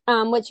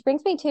 Which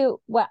brings me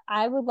to what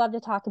I would love to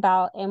talk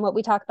about, and what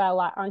we talk about a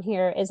lot on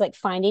here is like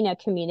finding a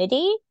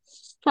community.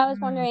 I was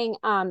wondering,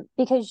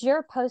 because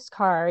your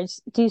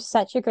postcards do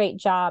such a great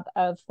job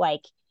of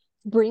like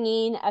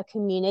bringing a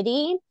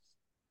community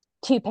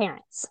to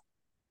parents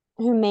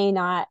who may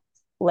not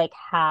like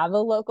have a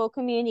local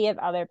community of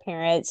other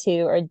parents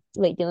who are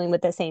like dealing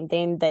with the same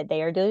thing that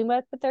they are dealing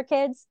with their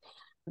kids.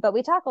 But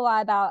we talk a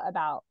lot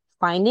about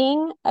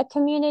finding a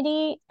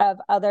community of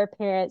other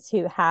parents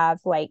who have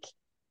like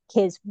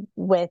kids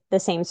with the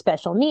same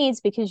special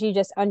needs, because you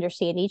just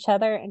understand each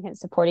other and can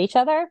support each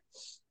other.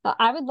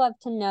 I would love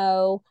to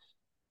know,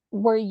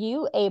 were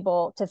you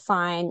able to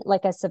find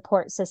like a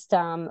support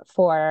system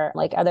for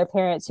like other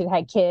parents who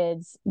had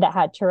kids that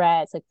had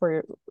Tourette's, like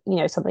for,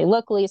 something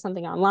locally,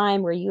 something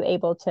online? Were you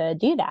able to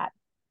do that?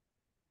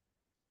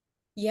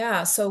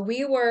 Yeah, so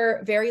we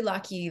were very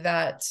lucky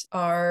that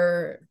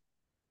our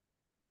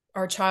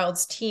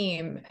child's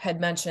team had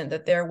mentioned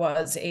that there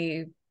was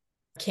a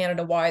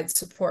Canada-wide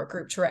support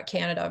group, Tourette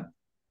Canada.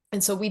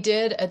 And so we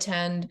did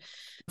attend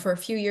for a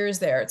few years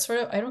there. It's sort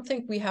of, I don't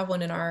think we have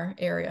one in our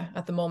area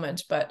at the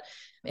moment, but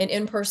an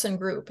in-person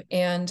group.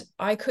 And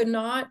I could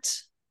not,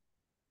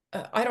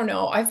 I don't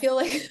know, I feel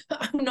like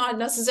I'm not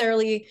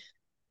necessarily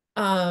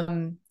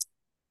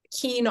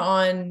keen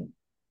on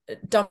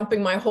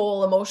dumping my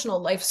whole emotional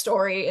life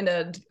story in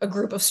a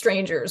group of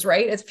strangers,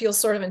 right? It feels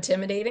sort of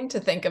intimidating to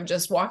think of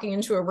just walking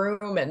into a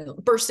room and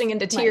bursting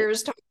into Right.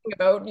 tears talking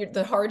about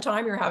the hard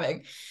time you're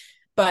having.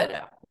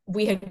 But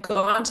we had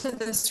gone to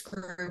this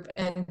group,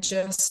 and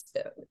just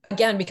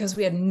again, because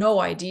we had no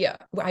idea,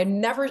 I'd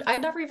never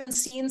even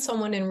seen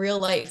someone in real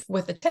life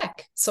with a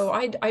tick. So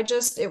I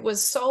just, it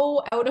was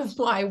so out of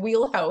my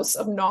wheelhouse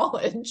of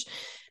knowledge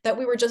that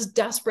we were just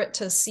desperate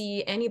to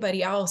see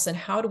anybody else, and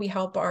how do we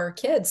help our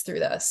kids through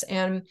this.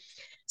 And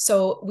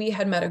so we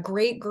had met a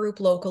great group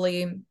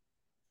locally,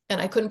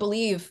 and I couldn't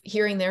believe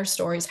hearing their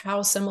stories,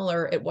 how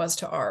similar it was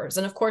to ours.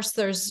 And of course,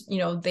 there's,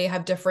 they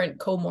have different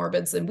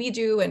comorbids than we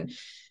do, and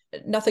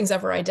nothing's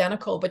ever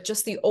identical, but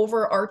just the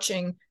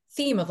overarching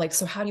theme of like,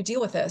 so how do you deal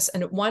with this?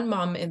 And one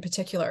mom in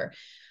particular,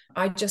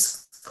 I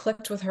just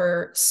clicked with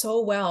her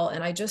so well.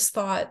 And I just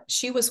thought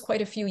she was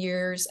quite a few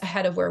years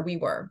ahead of where we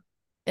were.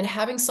 And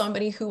having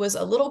somebody who was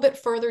a little bit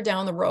further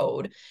down the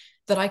road,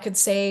 that I could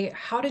say,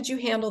 how did you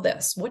handle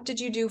this? What did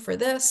you do for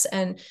this?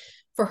 And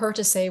for her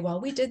to say,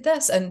 well, we did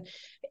this.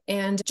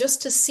 And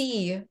just to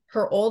see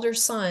her older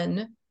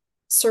son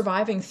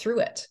surviving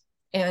through it.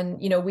 And,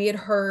 we had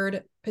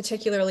heard,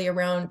 particularly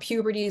around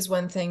puberties,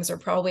 when things are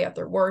probably at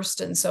their worst.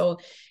 And so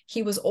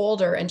he was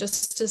older, and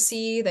just to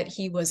see that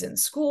he was in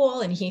school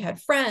and he had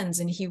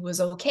friends and he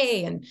was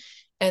okay.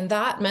 And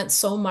that meant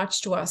so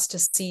much to us, to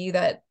see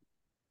that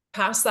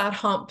past that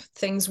hump,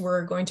 things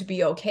were going to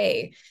be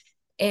okay.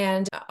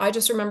 And I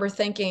just remember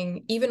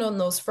thinking, even in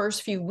those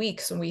first few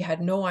weeks when we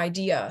had no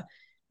idea,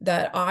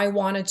 that I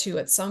wanted to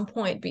at some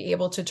point be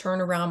able to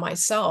turn around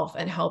myself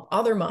and help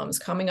other moms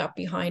coming up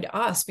behind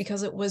us,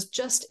 because it was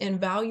just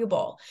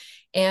invaluable.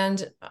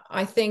 And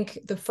I think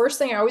the first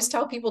thing I always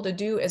tell people to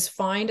do is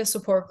find a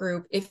support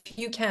group if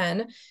you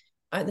can.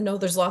 I know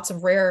there's lots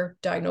of rare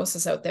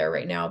diagnosis out there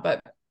right now,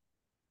 but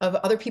of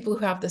other people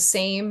who have the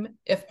same,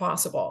 if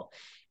possible.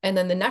 And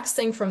then the next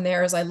thing from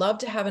there is, I love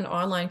to have an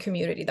online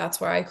community.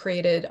 That's why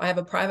I have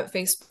a private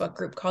Facebook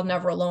group called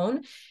Never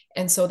Alone.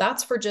 And so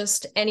that's for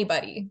just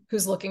anybody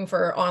who's looking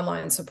for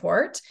online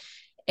support.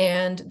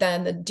 And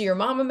then the Dear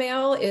Mama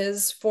mail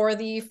is for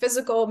the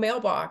physical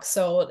mailbox.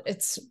 So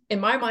it's, in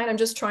my mind, I'm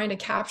just trying to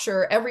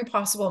capture every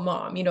possible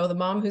mom, the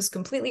mom who's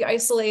completely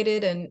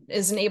isolated and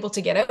isn't able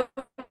to get out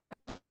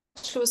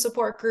to a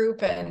support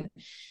group.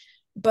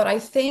 But I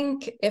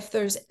think if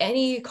there's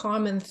any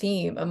common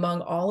theme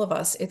among all of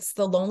us, it's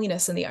the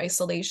loneliness and the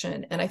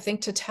isolation. And I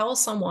think to tell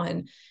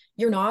someone,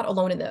 you're not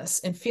alone in this,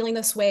 and feeling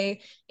this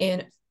way,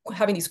 and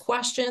having these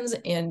questions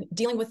and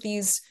dealing with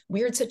these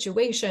weird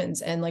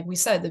situations, and like we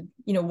said,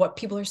 what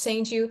people are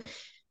saying to you,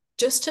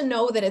 just to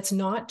know that it's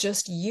not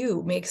just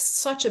you makes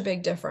such a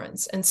big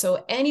difference. And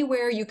so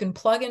anywhere you can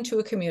plug into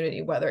a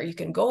community, whether you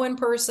can go in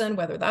person,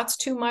 whether that's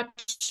too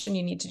much and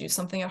you need to do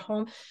something at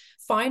home,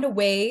 find a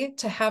way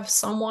to have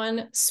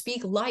someone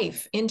speak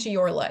life into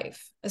your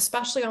life,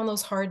 especially on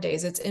those hard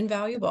days. It's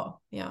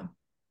invaluable. Yeah.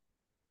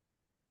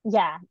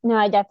 Yeah, no,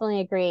 I definitely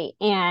agree.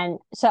 And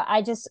so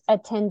I just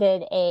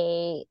attended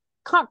a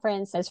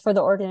conference as for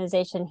the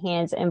organization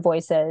Hands and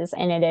Voices,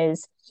 and it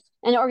is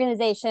an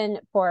organization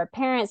for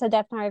parents of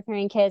deaf and hard of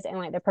hearing kids and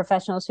like the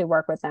professionals who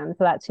work with them.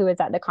 So that's who was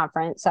at the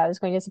conference. So I was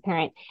going as a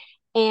parent.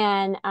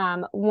 And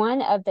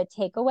one of the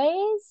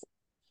takeaways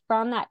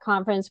from that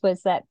conference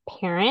was that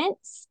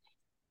parents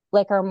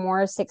like are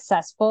more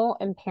successful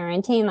in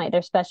parenting like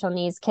their special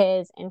needs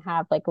kids and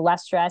have like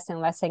less stress and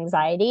less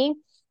anxiety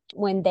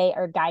when they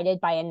are guided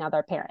by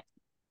another parent.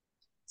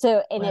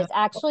 So, and Wow. it's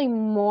actually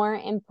more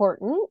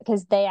important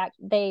because they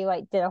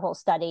like did a whole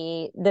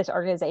study. This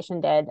organization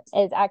did.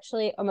 It's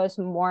actually almost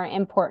more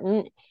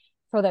important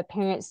for the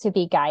parents to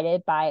be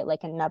guided by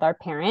like another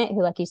parent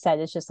who, like you said,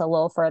 is just a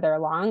little further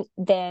along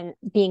than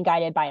being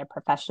guided by a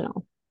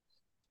professional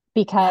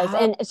because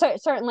Yeah.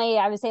 and certainly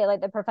I would say like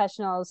the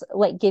professionals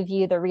like give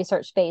you the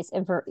research based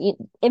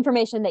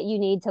information that you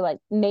need to like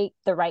make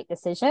the right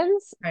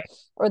decisions Right.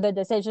 or the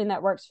decision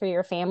that works for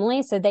your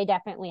family, so they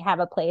definitely have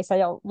a place. I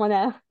don't want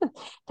to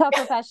tell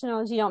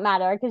professionals you don't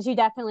matter because you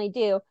definitely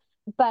do,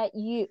 but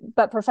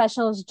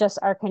professionals just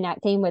are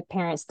connecting with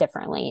parents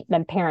differently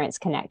than parents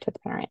connect with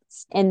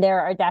parents. And there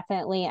are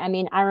definitely, I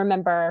mean, I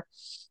remember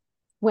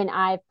when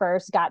I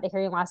first got the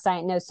hearing loss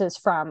diagnosis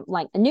from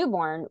like a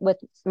newborn with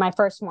my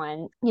first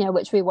one, you know,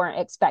 which we weren't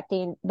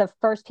expecting, the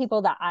first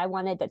people that I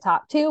wanted to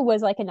talk to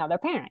was like another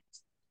parent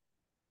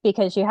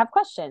because you have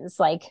questions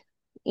like,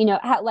 you know,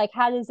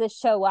 how does this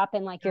show up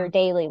in like your Yeah.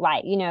 daily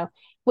life, you know,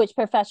 which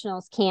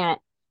professionals can't,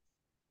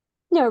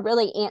 you know,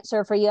 really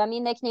answer for you. I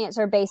mean, they can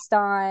answer based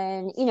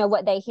on, you know,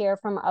 what they hear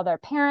from other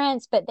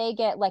parents, but they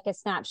get like a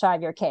snapshot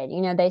of your kid. You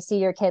know, they see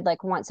your kid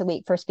like once a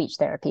week for speech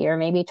therapy or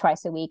maybe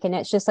twice a week. And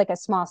it's just like a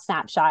small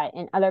snapshot.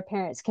 And other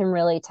parents can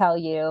really tell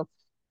you,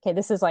 okay,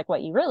 this is like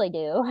what you really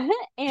do.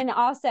 And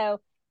also,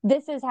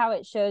 this is how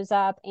it shows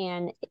up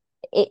and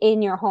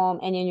in your home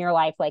and in your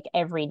life like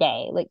every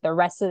day, like the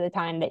rest of the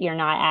time that you're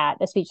not at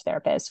the speech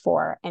therapist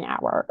for an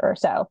hour or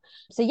so.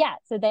 So yeah,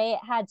 so they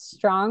had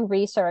strong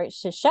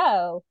research to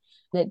show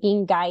that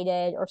being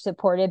guided or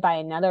supported by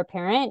another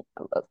parent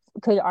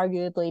could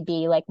arguably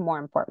be like more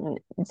important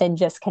than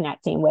just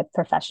connecting with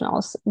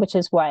professionals, which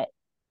is what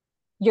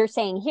you're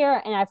saying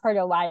here. And I've heard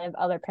a lot of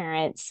other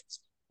parents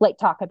like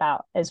talk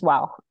about as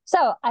well.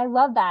 So I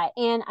love that.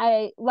 And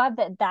I love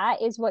that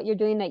that is what you're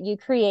doing, that you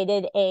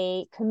created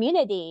a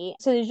community.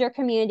 So your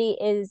community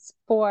is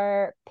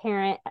for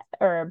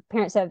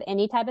parents of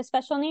any type of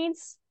special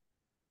needs?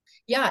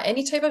 Yeah,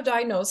 any type of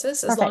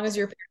diagnosis, as long Perfect. as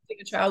you're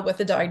parenting a child with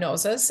a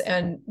diagnosis.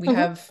 And we Mm-hmm.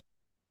 have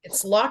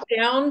it's locked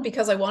down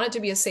because I want it to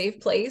be a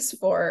safe place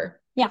for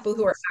Yeah. people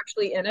who are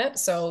actually in it.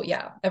 So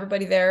yeah,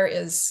 everybody there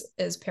is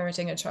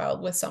parenting a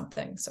child with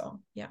something. So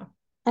yeah.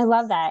 I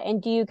love that.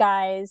 And do you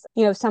guys,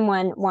 you know, if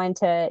someone wanted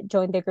to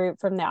join the group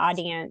from the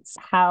audience,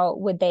 how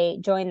would they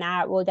join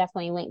that? We'll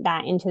definitely link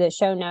that into the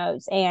show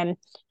notes. And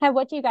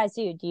what do you guys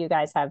do? Do you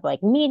guys have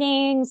like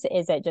meetings?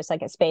 Is it just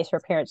like a space for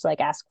parents to like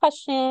ask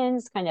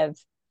questions? Kind of,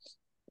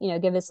 you know,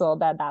 give us a little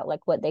bit about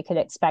like what they could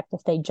expect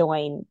if they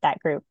join that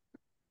group.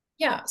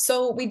 Yeah,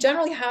 so we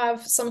generally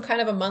have some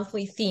kind of a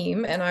monthly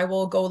theme, and I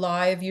will go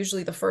live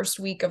usually the first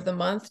week of the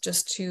month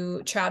just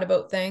to chat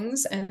about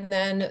things. And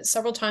then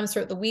several times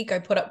throughout the week, I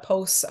put up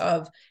posts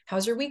of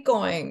how's your week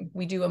going?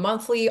 We do a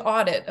monthly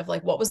audit of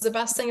like what was the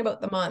best thing about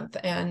the month.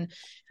 And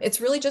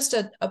it's really just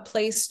a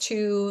place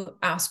to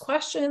ask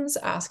questions,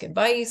 ask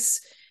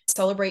advice,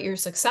 celebrate your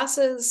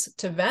successes,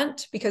 to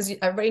vent, because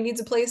everybody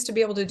needs a place to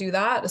be able to do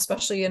that,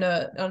 especially in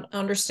an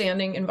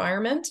understanding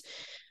environment.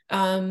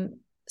 Um,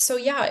 so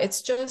yeah,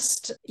 it's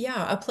just,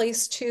 yeah, a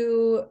place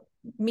to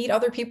meet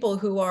other people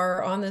who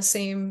are on the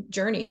same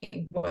journey,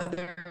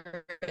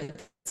 whether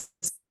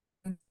it's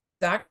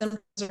exact numbers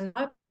or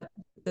not,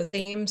 the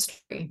same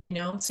story,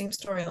 same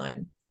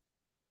storyline.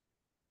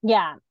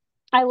 Yeah.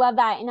 I love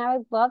that. And I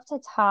would love to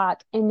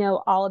talk and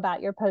know all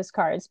about your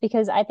postcards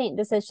because I think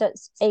this is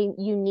just a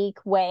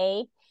unique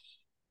way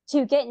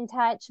to get in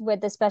touch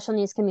with the special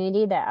needs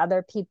community that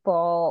other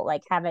people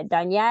like haven't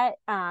done yet.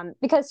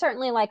 Because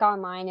certainly like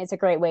online is a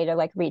great way to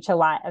like reach a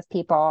lot of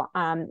people.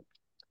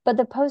 But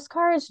the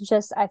postcards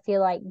just I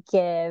feel like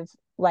give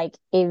like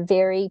a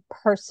very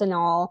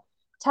personal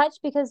touch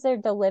because they're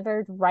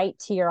delivered right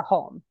to your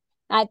home.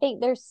 I think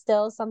there's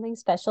still something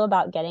special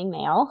about getting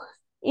mail,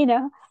 you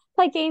know,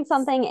 like getting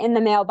something in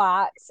the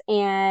mailbox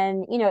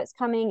and you know it's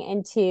coming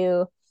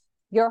into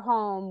your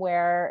home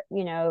where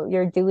you know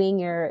you're doing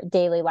your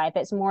daily life.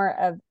 It's more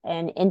of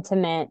an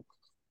intimate,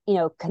 you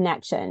know,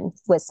 connection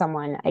with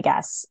someone, I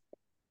guess,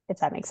 if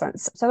that makes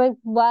sense. So I'd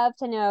love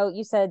to know,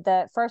 you said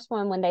the first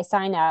one when they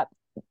sign up,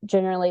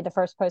 generally the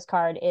first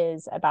postcard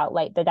is about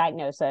like the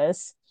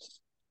diagnosis.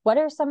 What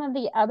are some of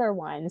the other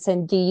ones?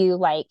 And do you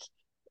like,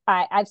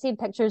 I've seen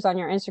pictures on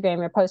your Instagram,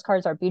 your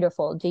postcards are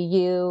beautiful. Do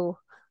you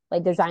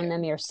like Thank design you.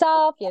 them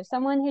yourself? Do you have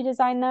someone who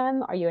designed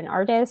them? Are you an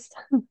artist?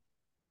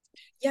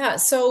 Yeah,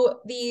 so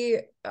the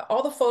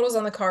all the photos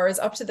on the cards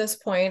up to this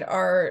point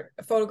are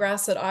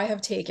photographs that I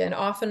have taken,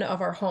 often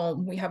of our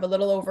home. We have a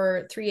little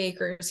over 3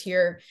 acres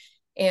here,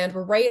 and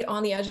we're right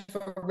on the edge of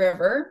a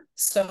river.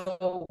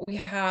 So we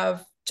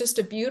have just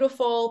a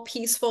beautiful,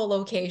 peaceful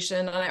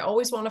location. And I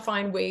always want to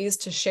find ways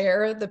to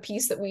share the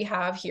peace that we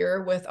have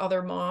here with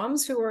other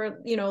moms who are,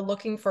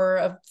 looking for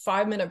a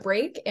 5-minute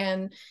break.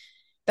 And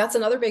that's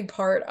another big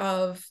part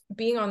of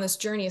being on this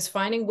journey, is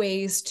finding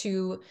ways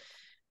to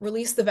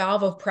release the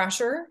valve of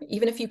pressure.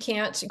 Even if you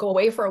can't go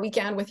away for a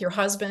weekend with your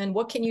husband,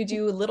 what can you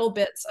do little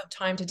bits of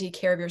time to take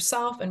care of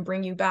yourself and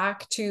bring you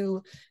back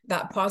to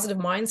that positive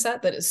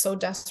mindset that is so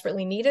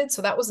desperately needed?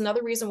 So that was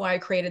another reason why I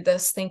created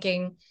this,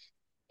 thinking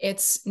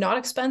it's not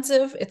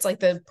expensive. It's like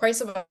the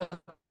price of a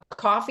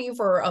coffee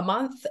for a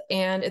month,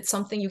 and it's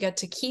something you get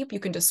to keep. You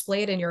can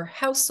display it in your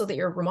house so that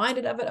you're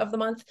reminded of it of the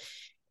month.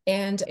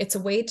 And it's a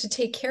way to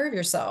take care of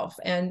yourself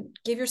and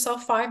give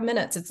yourself 5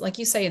 minutes. It's like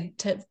you say,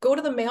 to go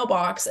to the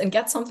mailbox and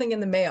get something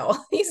in the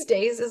mail these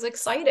days is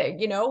exciting,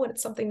 when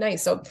it's something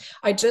nice. So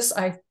I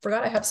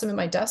forgot I have some in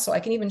my desk, so I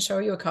can even show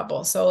you a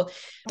couple. So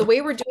the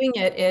way we're doing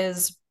it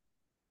is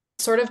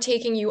sort of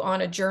taking you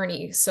on a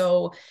journey.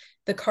 So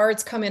the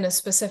cards come in a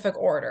specific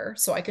order.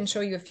 So I can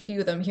show you a few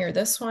of them here.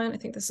 This one, I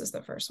think this is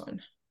the first one.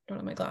 I don't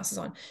have my glasses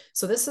on.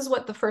 So this is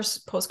what the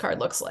first postcard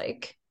looks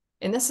like.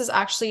 And this is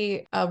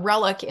actually a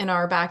relic in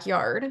our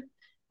backyard,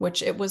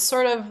 which it was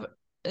sort of,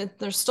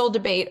 there's still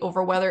debate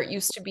over whether it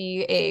used to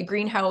be a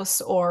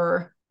greenhouse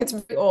or it's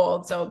really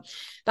old. So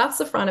that's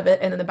the front of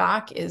it. And in the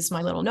back is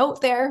my little note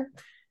there.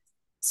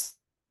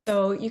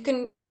 So you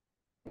can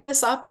put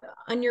this up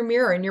on your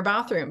mirror in your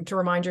bathroom to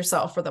remind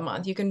yourself for the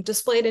month. You can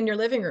display it in your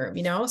living room,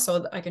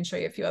 so I can show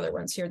you a few other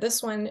ones here.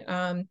 This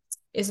one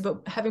is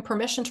about having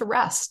permission to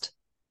rest.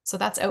 So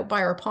that's out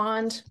by our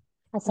pond.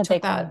 That's a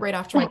big one. Right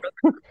after my brother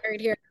got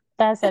married here.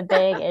 That's a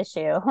big issue.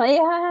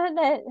 Yeah,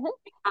 that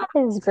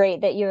is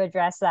great that you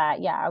address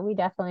that. Yeah, we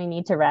definitely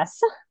need to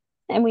rest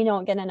and we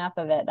don't get enough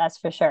of it. That's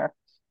for sure.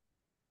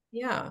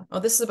 Yeah. Oh,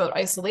 this is about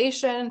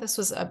isolation. This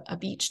was a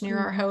beach near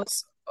our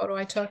house photo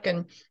I took.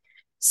 And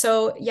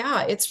so,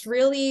 yeah, it's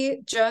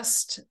really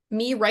just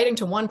me writing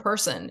to one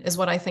person is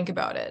what I think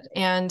about it.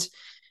 And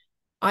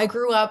I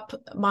grew up,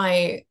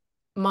 my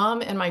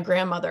mom and my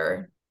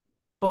grandmother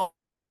both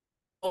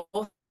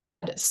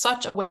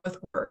such a way with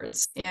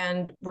words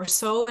and were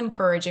so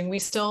encouraging. We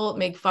still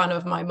make fun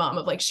of my mom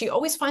of like, she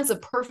always finds the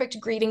perfect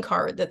greeting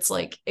card that's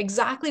like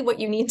exactly what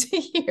you need to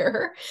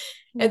hear.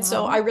 And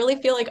so I really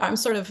feel like I'm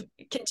sort of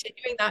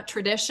continuing that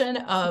tradition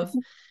of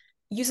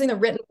using the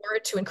written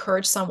word to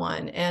encourage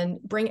someone and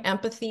bring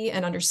empathy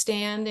and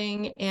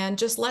understanding and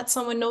just let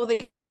someone know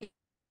that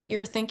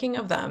you're thinking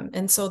of them.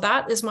 And so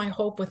that is my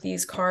hope with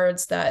these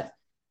cards, that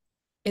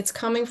it's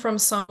coming from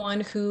someone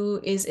who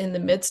is in the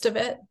midst of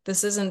it.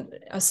 This isn't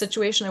a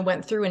situation I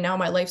went through and now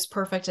my life's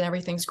perfect and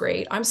everything's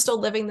great. I'm still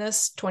living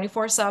this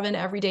 24/7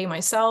 every day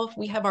myself.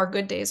 We have our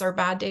good days, our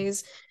bad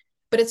days,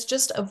 but it's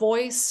just a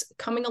voice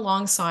coming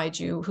alongside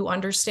you who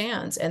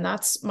understands. And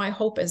that's my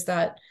hope, is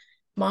that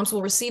moms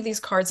will receive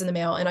these cards in the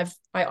mail. And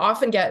I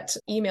often get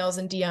emails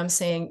and DMs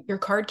saying, your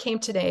card came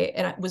today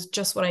and it was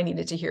just what I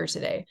needed to hear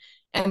today.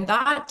 And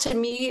that to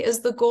me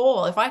is the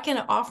goal. If I can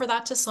offer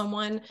that to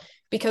someone,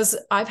 because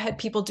I've had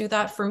people do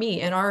that for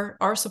me in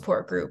our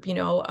support group,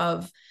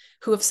 of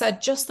who have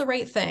said just the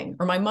right thing,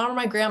 or my mom or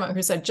my grandma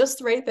who said just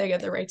the right thing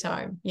at the right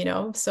time,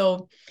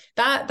 so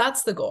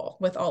that's the goal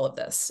with all of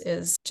this,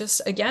 is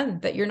just, again,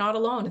 that you're not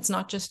alone. It's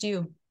not just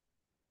you.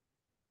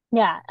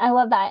 Yeah, I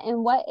love that.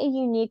 And what a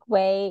unique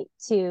way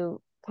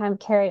to kind of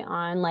carry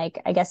on,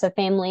 like, I guess, a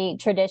family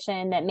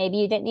tradition that maybe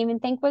you didn't even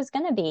think was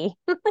going to be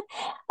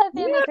a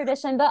family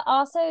tradition, but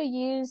also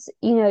use,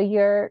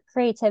 your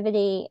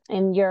creativity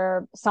and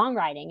your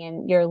songwriting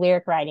and your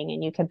lyric writing,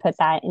 and you can put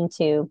that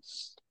into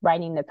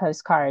writing the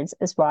postcards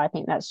as well. I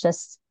think that's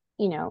just,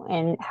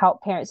 and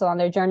help parents along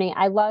their journey.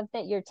 I love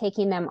that you're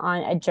taking them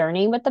on a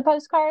journey with the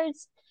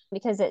postcards,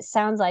 because it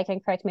sounds like,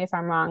 and correct me if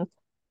I'm wrong,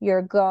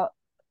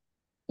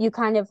 you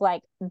kind of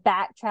like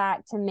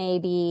backtrack to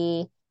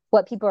maybe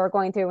what people are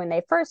going through when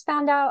they first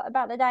found out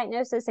about the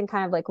diagnosis, and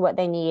kind of like what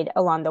they need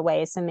along the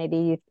way. So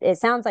maybe it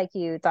sounds like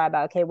you thought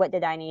about, okay, what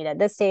did I need at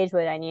this stage? What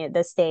did I need at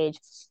this stage?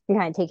 You're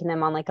kind of taking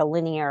them on like a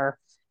linear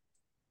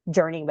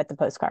journey with the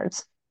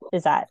postcards.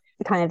 Is that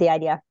kind of the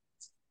idea?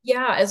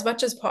 Yeah, as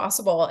much as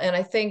possible. And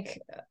I think,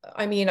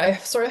 I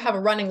sort of have a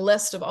running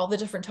list of all the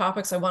different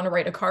topics I want to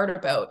write a card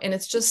about. And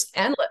it's just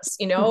endless,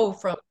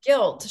 from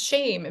guilt,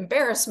 shame,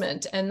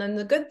 embarrassment, and then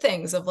the good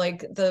things of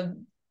like the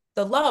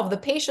love, the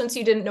patience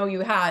you didn't know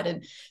you had.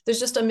 And there's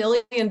just a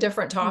million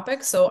different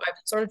topics. So I've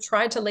sort of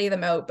tried to lay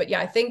them out. But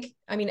yeah, I think,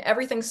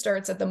 everything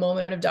starts at the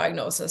moment of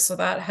diagnosis. So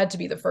that had to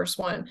be the first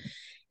one.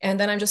 And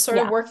then I'm just sort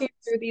of working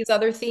through these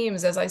other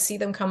themes as I see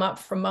them come up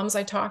from moms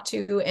I talk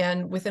to,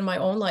 and within my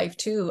own life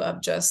too,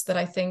 of just that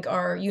I think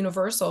are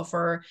universal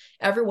for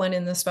everyone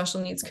in the special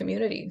needs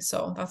community.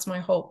 So that's my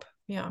hope.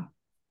 Yeah.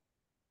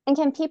 And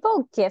can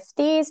people gift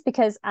these?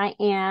 Because I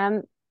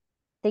am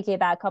thinking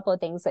about a couple of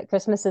things, like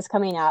Christmas is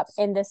coming up,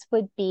 and this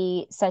would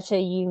be such a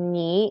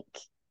unique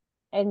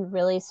and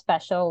really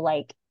special,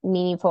 like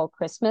meaningful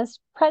Christmas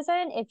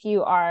present if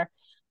you are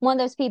one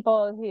of those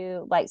people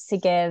who likes to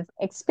give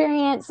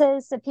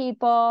experiences to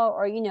people,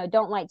 or,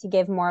 don't like to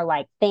give more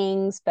like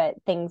things, but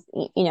things,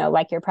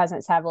 like your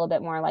presents have a little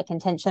bit more like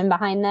intention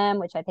behind them,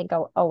 which I think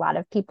a lot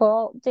of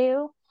people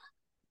do.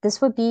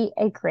 This would be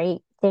a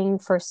great thing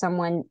for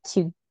someone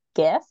to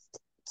gift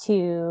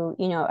to,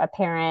 a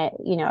parent,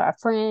 a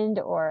friend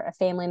or a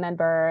family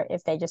member,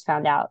 if they just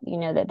found out,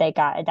 that they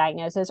got a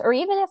diagnosis, or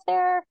even if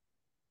they're,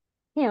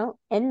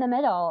 in the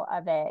middle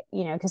of it,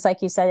 because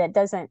like you said, it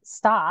doesn't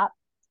stop,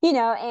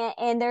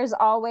 and there's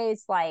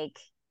always like,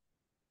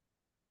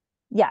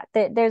 yeah,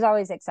 there's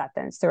always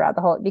acceptance throughout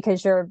the whole,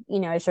 because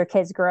as your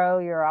kids grow,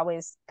 you're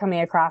always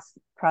coming across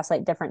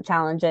like different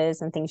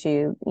challenges and things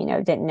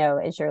didn't know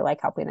as you're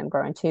like helping them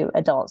grow into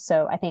adults.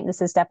 So I think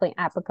this is definitely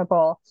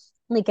applicable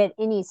like at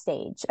any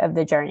stage of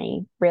the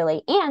journey,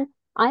 really. And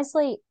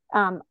honestly,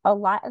 a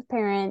lot of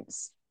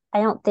parents,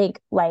 I don't think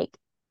like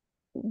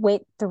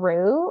went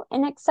through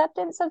an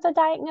acceptance of the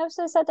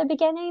diagnosis at the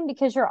beginning,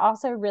 because you're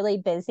also really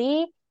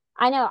busy.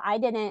 I know I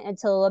didn't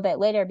until a little bit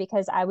later,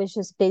 because I was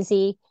just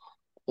busy,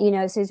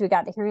 as soon as we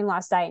got the hearing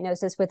loss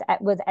diagnosis with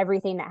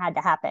everything that had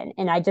to happen.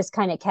 And I just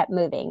kind of kept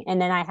moving.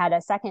 And then I had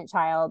a second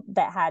child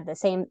that had the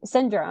same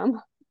syndrome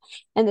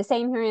and the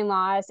same hearing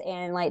loss,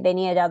 and like they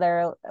needed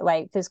other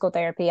like physical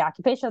therapy,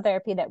 occupational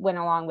therapy that went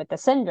along with the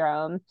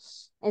syndrome.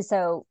 And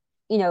so,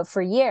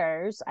 for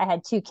years I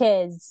had two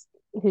kids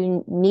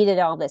who needed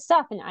all this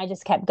stuff, and I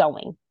just kept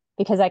going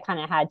because I kind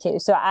of had to.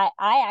 So I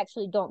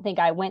actually don't think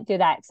I went through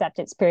that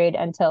acceptance period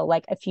until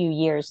like a few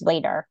years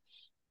later,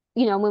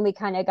 when we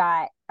kind of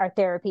got our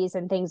therapies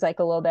and things like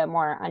a little bit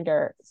more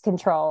under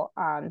control.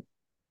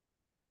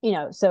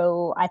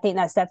 So I think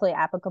that's definitely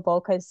applicable,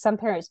 because some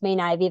parents may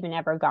not have even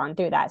ever gone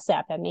through that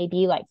step, and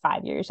maybe like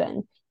 5 years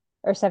in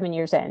or 7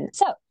 years in.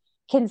 So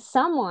can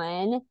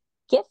someone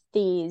gift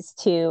these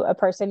to a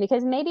person?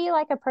 Because maybe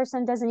like a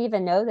person doesn't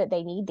even know that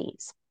they need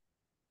these.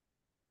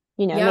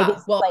 Maybe Yeah,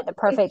 it's well, like the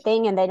perfect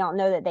thing and they don't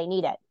know that they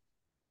need it.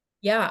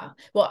 yeah.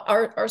 Well,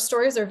 our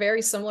stories are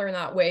very similar in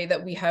that way,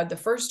 that we had the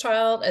first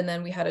child and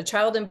then we had a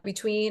child in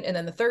between and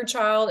then the third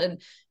child. And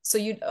so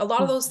a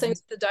lot of those Mm-hmm.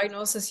 things, the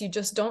diagnosis you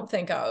just don't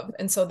think of.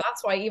 And so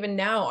that's why even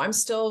now I'm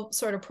still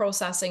sort of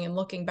processing and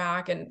looking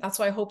back. And that's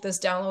why I hope this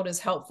download is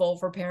helpful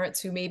for parents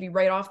who maybe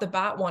right off the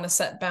bat want to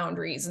set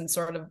boundaries and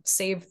sort of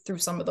save through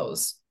some of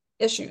those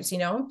issues,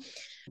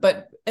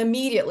 But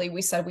immediately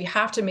we said we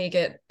have to make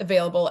it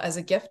available as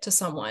a gift to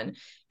someone,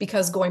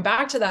 because going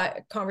back to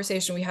that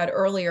conversation we had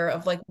earlier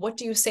of like, what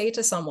do you say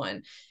to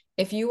someone?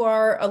 If you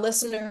are a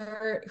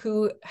listener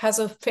who has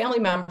a family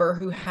member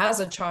who has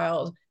a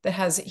child that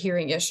has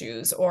hearing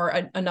issues or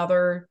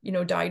another,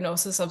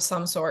 diagnosis of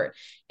some sort,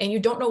 and you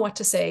don't know what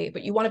to say,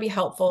 but you want to be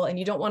helpful and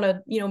you don't want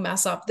to,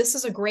 mess up, this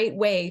is a great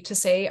way to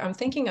say, I'm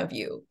thinking of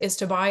you, is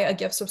to buy a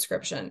gift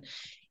subscription.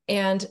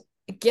 And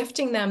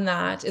gifting them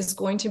that is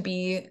going to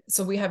be,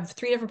 so we have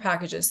 3 different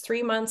packages: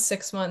 3 months,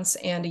 6 months,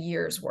 and a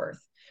year's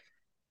worth.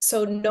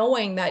 So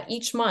knowing that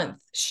each month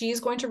she's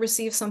going to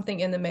receive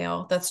something in the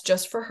mail that's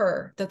just for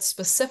her, that's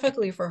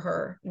specifically for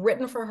her,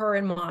 written for her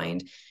in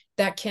mind,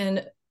 that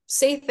can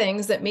say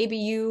things that maybe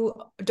you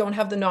don't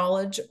have the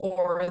knowledge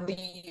or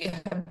the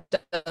have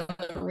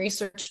done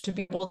research to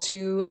be able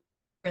to.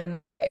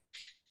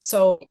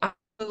 So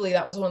absolutely,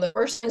 that was one of the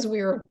first things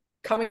we were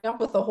coming up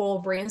with, the whole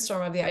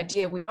brainstorm of the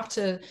idea. We have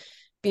to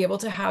be able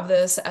to have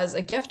this as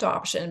a gift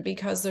option,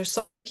 because there's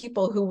some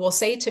people who will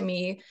say to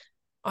me,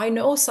 I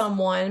know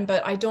someone,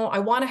 but I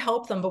want to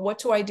help them, but what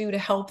do I do to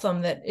help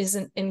them that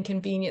isn't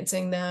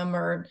inconveniencing them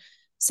or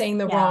saying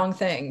the Yeah. wrong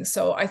thing?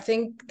 So I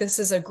think this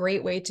is a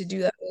great way to do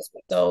that.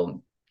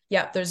 So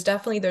yeah, there's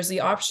the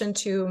option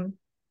to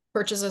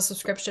purchase a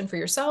subscription for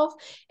yourself,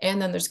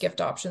 and then there's gift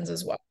options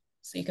as well.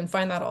 So you can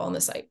find that all on the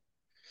site.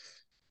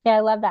 Yeah, I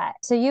love that.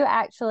 So you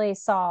actually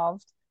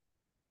solved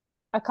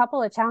a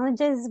couple of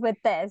challenges with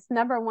this.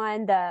 Number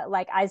one, the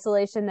like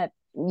isolation that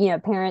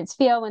parents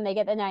feel when they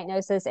get the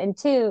diagnosis, and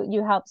two,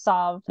 you help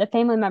solve the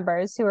family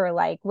members who are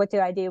like, what do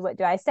I do, what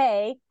do I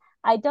say?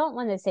 I don't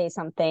want to say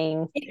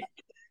something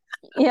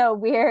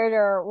weird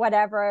or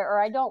whatever, or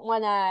I don't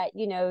want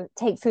to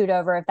take food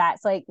over if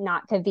that's like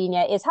not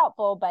convenient. It's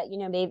helpful, but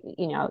maybe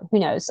who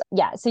knows.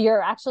 Yeah, so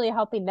you're actually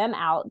helping them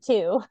out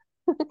too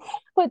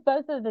with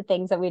both of the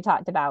things that we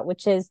talked about,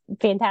 which is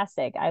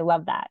fantastic. I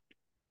love that.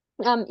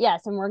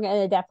 Yes, and we're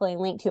going to definitely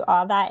link to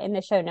all that in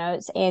the show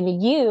notes.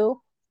 And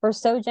you were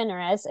so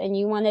generous, and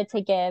you wanted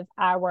to give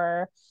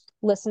our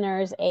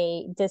listeners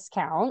a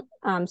discount.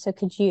 So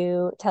could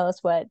you tell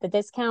us what the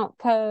discount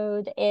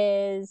code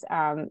is,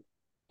 and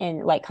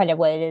like kind of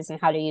what it is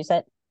and how to use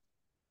it?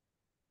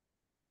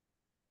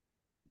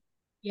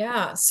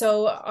 Yeah,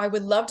 so I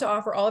would love to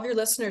offer all of your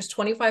listeners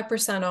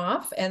 25%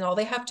 off, and all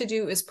they have to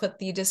do is put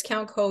the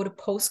discount code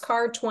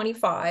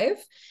postcard25.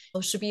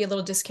 There should be a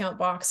little discount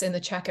box in the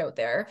checkout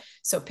there.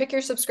 So pick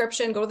your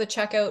subscription, go to the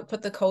checkout,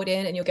 put the code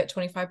in, and you'll get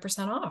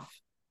 25% off.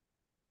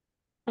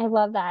 I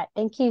love that.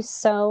 Thank you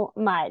so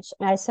much.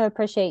 I so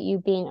appreciate you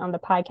being on the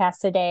podcast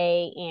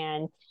today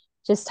and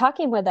just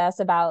talking with us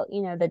about,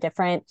 the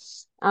different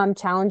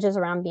challenges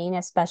around being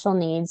a special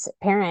needs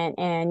parent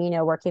and,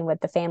 working with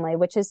the family,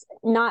 which is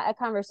not a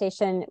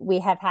conversation we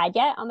have had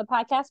yet on the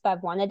podcast, but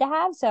I've wanted to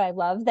have. So I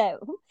love that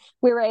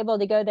we were able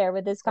to go there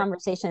with this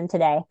conversation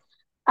today.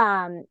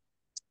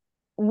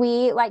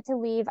 We like to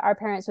leave our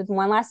parents with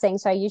one last thing.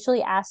 So I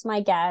usually ask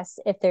my guests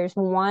if there's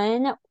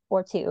one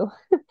or two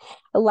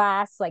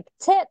last like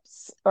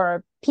tips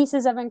or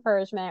pieces of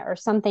encouragement or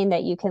something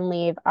that you can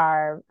leave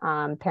our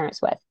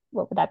parents with.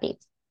 What would that be?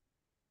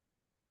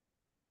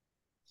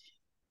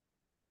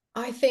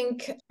 I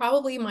think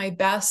probably my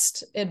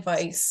best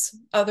advice,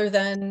 other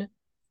than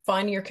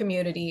finding your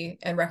community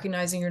and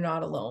recognizing you're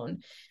not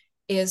alone,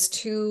 is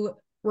to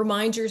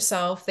remind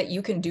yourself that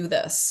you can do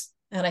this.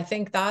 And I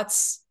think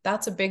that's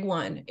a big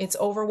one. It's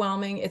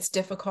overwhelming, it's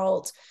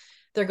difficult.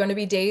 There are going to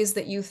be days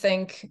that you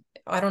think,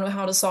 I don't know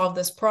how to solve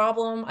this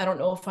problem. I don't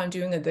know if I'm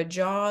doing a good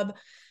job.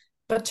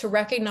 But to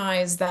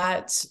recognize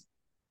that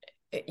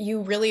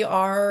you really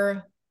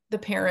are the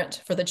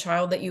parent for the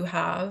child that you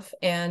have,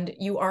 and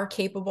you are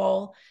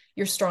capable,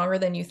 you're stronger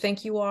than you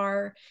think you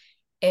are.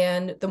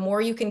 And the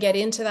more you can get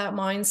into that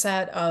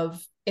mindset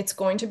of, it's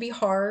going to be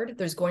hard,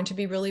 there's going to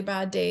be really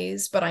bad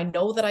days, but I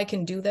know that I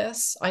can do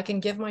this. I can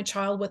give my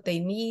child what they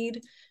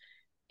need.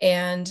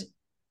 And,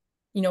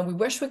 we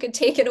wish we could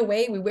take it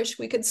away. We wish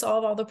we could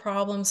solve all the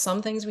problems.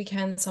 Some things we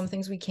can, some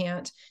things we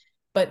can't.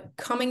 But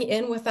coming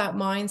in with that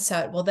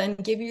mindset will then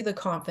give you the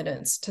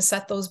confidence to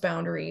set those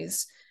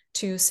boundaries,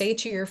 to say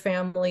to your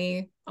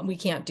family, we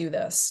can't do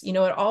this. It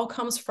all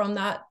comes from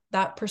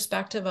that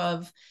perspective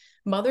of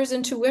mother's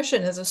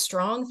intuition is a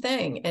strong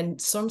thing. And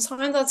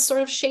sometimes that's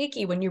sort of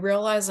shaky when you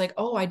realize like,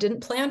 oh, I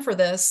didn't plan for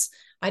this.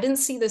 I didn't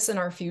see this in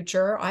our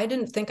future. I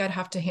didn't think I'd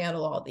have to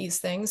handle all these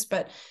things,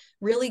 but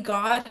really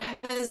God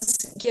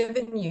has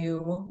given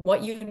you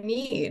what you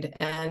need.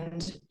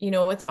 And,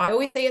 I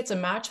always say it's a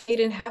match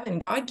made in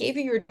heaven. God gave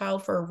you your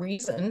child for a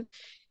reason,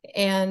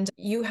 and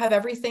you have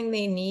everything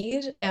they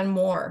need and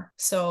more.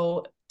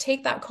 So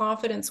take that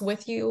confidence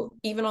with you,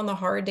 even on the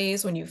hard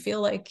days when you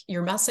feel like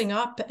you're messing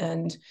up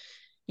and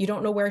you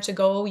don't know where to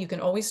go. You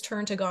can always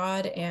turn to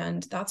God,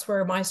 and that's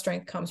where my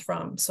strength comes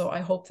from. So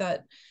I hope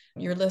that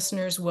your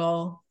listeners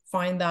will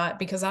find that,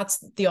 because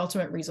that's the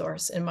ultimate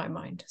resource in my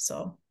mind.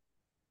 So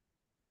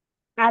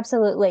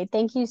Absolutely.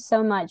 Thank you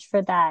so much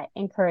for that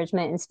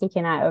encouragement and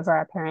speaking out over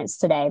our parents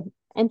today.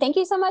 And thank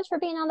you so much for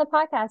being on the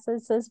podcast.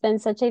 This has been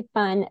such a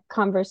fun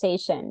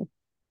conversation.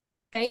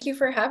 thank you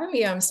for having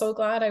me. I'm so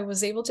glad I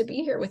was able to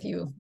be here with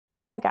you.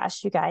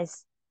 Gosh, you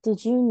guys,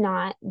 did you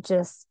not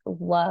just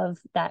love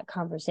that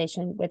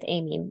conversation with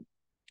Amy?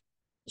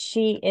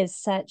 She is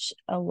such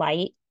a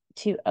light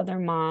to other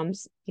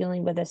moms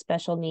dealing with a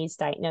special needs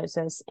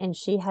diagnosis, and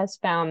she has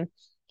found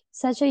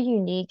such a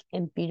unique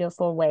and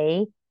beautiful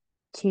way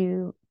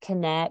to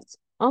connect,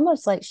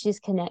 almost like she's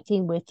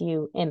connecting with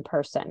you in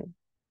person.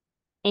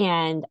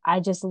 And I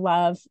just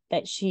love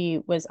that she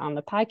was on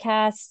the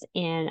podcast,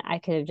 and I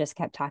could have just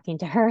kept talking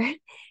to her.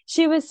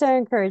 She was so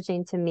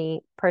encouraging to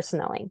me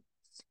personally.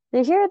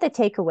 Now, here are the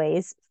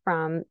takeaways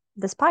from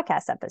this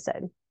podcast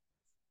episode.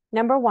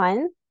 Number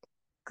one,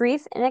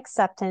 grief and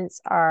acceptance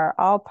are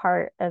all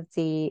part of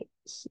the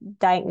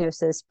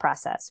diagnosis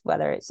process,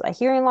 whether it's a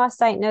hearing loss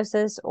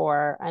diagnosis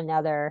or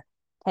another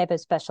type of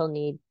special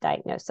need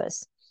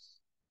diagnosis.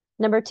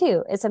 Number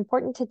two, it's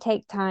important to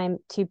take time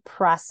to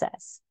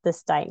process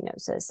this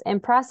diagnosis.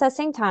 And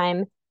processing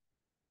time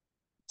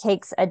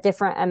takes a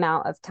different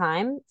amount of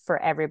time for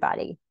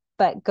everybody.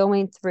 But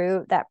going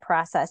through that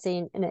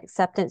processing and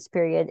acceptance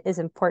period is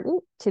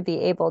important to be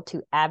able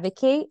to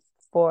advocate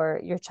for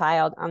your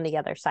child on the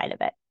other side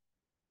of it.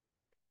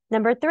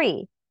 Number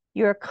three,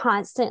 you're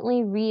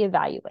constantly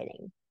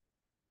reevaluating.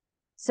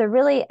 So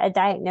really, a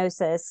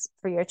diagnosis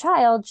for your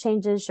child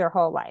changes your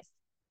whole life.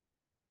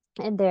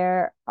 And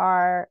there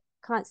are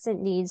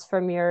constant needs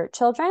from your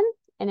children.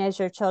 And as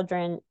your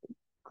children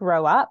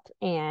grow up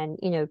and,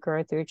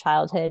 grow through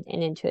childhood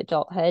and into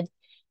adulthood,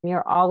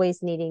 you're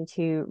always needing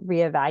to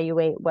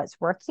reevaluate what's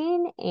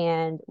working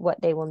and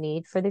what they will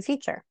need for the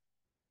future.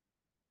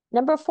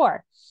 Number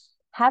four,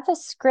 have a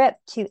script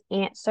to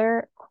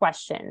answer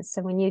questions.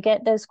 So when you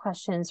get those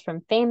questions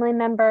from family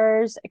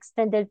members,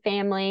 extended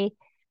family,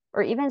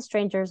 or even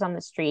strangers on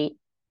the street,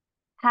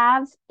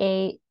 have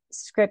a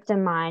script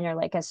in mind, or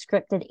like a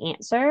scripted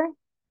answer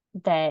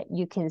that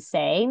you can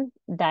say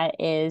that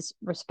is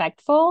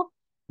respectful,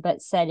 but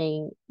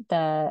setting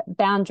the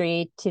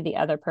boundary to the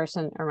other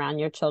person around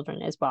your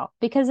children as well.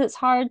 Because it's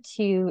hard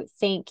to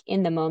think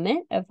in the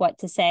moment of what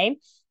to say,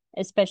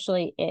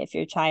 especially if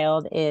your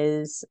child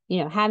is,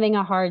 having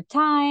a hard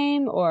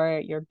time,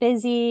 or you're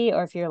busy,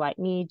 or if you're like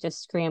me,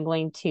 just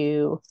scrambling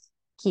to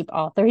keep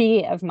all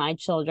three of my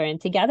children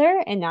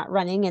together and not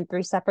running in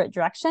three separate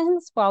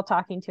directions while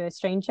talking to a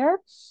stranger.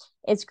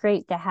 It's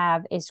great to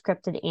have a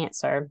scripted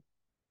answer,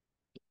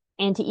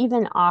 and to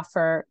even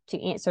offer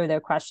to answer their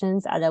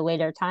questions at a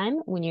later time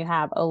when you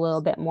have a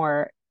little bit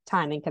more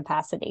time and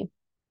capacity.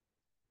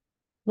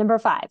 Number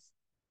five,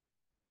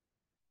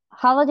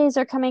 holidays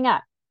are coming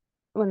up.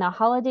 When the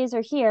holidays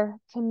are here,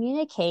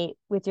 communicate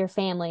with your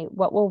family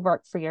what will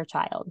work for your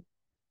child.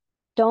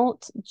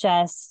 Don't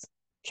just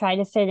try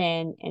to fit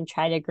in and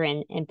try to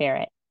grin and bear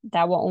it.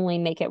 That will only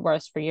make it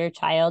worse for your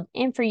child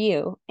and for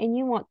you, and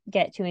you won't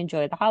get to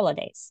enjoy the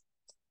holidays.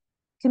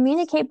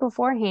 Communicate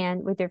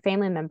beforehand with your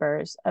family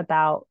members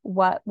about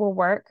what will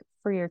work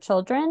for your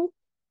children,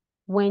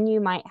 when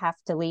you might have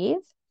to leave,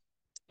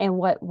 and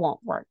what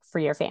won't work for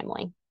your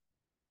family.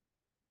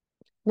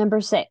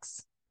 Number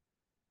 6,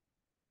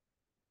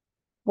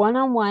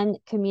 one-on-one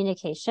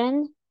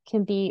communication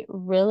can be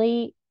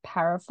really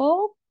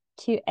powerful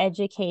to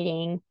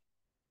educating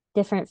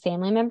different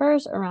family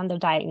members around the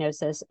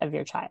diagnosis of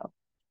your child.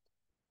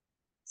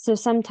 So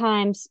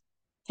sometimes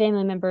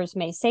family members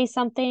may say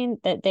something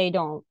that they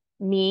don't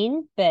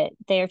mean, but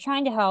they are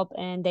trying to help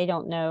and they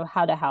don't know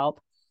how to help.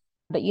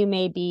 But you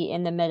may be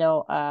in the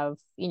middle of,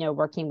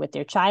 working with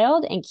your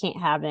child and can't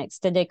have an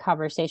extended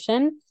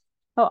conversation.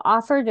 But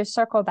offer to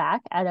circle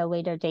back at a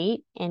later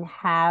date and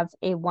have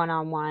a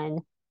one-on-one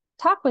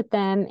talk with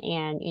them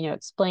and,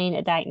 explain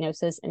a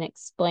diagnosis and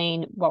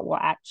explain what will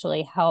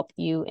actually help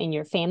you and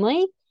your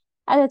family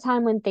at a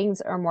time when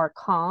things are more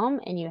calm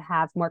and you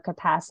have more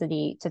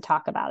capacity to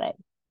talk about it.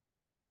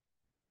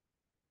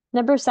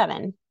 Number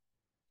 7,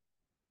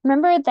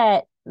 remember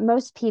that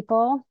most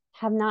people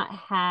have not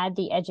had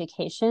the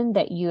education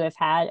that you have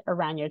had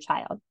around your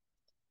child.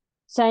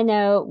 So I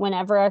know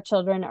whenever our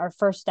children are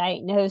first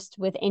diagnosed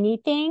with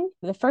anything,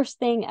 the first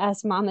thing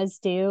us mamas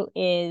do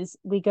is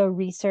we go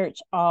research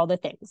all the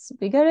things.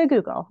 We go to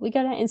Google, we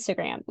go to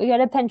Instagram, we go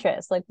to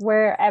Pinterest, like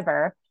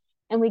wherever,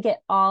 and we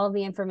get all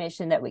the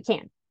information that we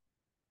can.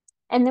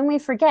 And then we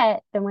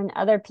forget that when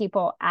other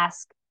people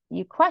ask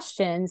you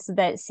questions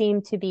that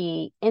seem to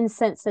be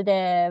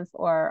insensitive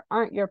or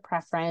aren't your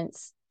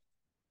preference,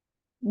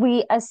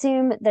 we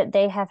assume that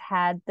they have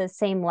had the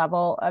same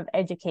level of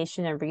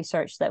education and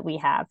research that we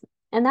have.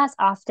 And that's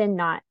often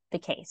not the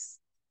case.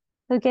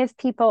 So give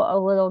people a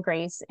little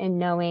grace in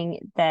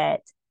knowing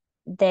that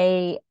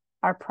they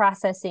are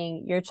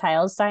processing your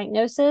child's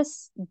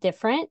diagnosis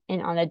different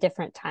and on a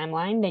different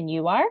timeline than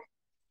you are,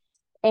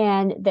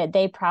 and that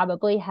they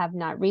probably have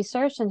not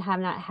researched and have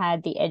not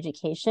had the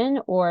education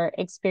or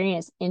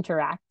experience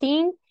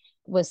interacting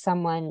with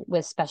someone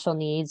with special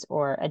needs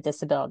or a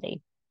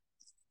disability.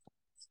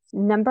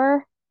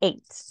 Number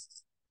 8,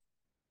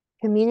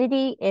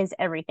 community is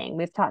everything.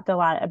 We've talked a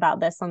lot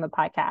about this on the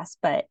podcast,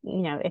 but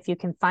if you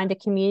can find a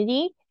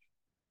community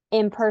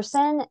in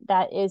person,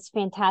 that is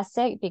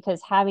fantastic,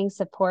 because having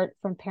support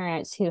from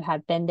parents who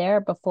have been there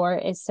before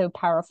is so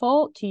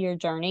powerful to your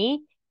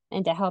journey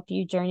and to help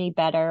you journey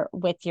better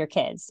with your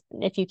kids.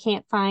 If you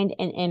can't find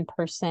an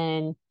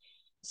in-person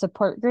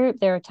support group,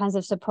 there are tons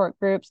of support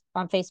groups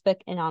on Facebook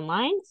and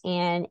online.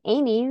 And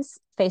Amy's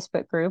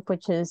Facebook group,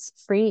 which is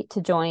free to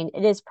join,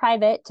 it is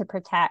private to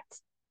protect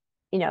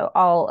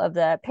all of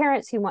the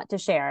parents who want to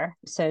share,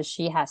 so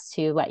she has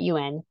to let you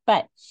in,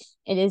 but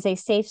it is a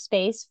safe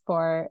space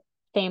for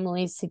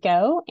families to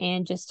go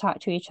and just talk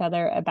to each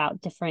other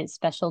about different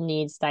special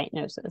needs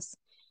diagnoses.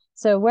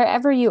 So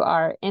wherever you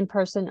are, in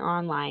person or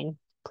online,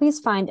 please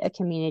find a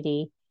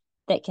community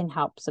that can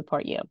help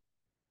support you.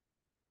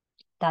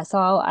 That's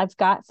all I've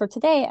got for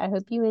today. I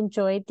hope you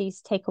enjoyed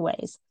these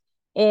takeaways.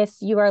 If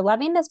you are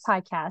loving this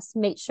podcast,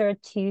 make sure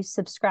to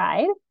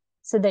subscribe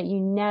so that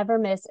you never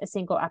miss a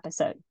single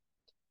episode.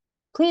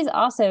 Please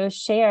also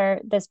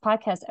share this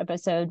podcast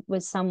episode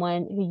with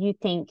someone who you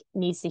think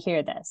needs to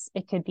hear this.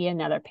 It could be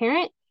another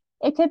parent.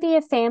 It could be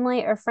a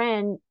family or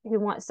friend who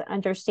wants to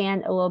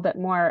understand a little bit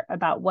more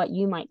about what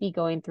you might be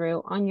going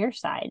through on your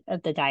side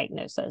of the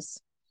diagnosis.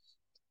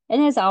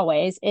 And as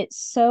always, it's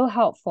so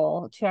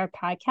helpful to our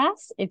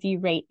podcast if you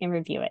rate and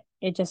review it.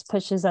 It just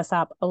pushes us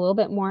up a little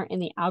bit more in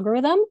the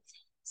algorithm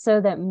so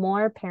that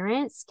more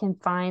parents can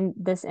find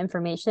this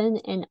information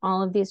and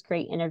all of these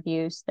great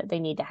interviews that they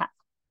need to have.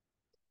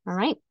 All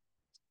right.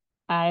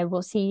 I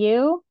will see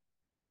you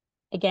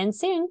again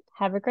soon.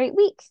 Have a great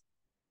week.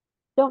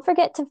 Don't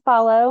forget to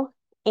follow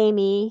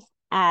Amy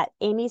at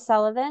Amy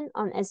Sullivan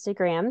on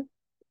Instagram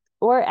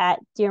or at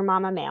Dear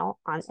Mama Mail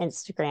on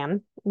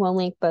Instagram. We'll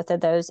link both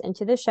of those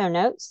into the show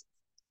notes.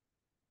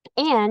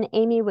 And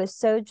Amy was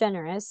so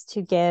generous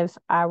to give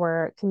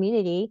our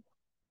community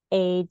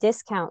a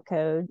discount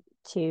code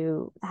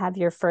to have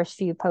your first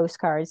few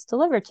postcards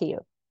delivered to you.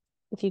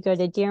 If you go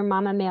to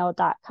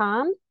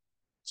dearmamamail.com,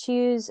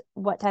 choose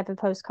what type of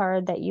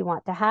postcard that you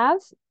want to have,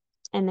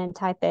 and then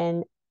type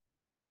in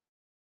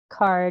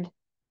card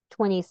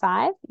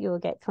 25. You will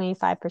get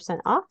 25%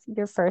 off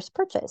your first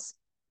purchase.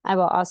 I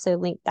will also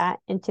link that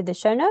into the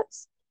show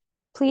notes.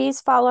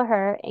 Please follow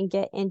her and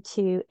get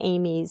into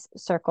Amy's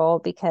circle,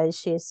 because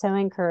she is so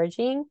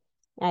encouraging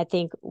and I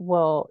think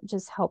will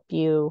just help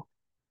you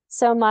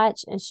so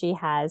much. And she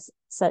has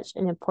such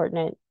an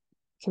important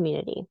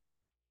community.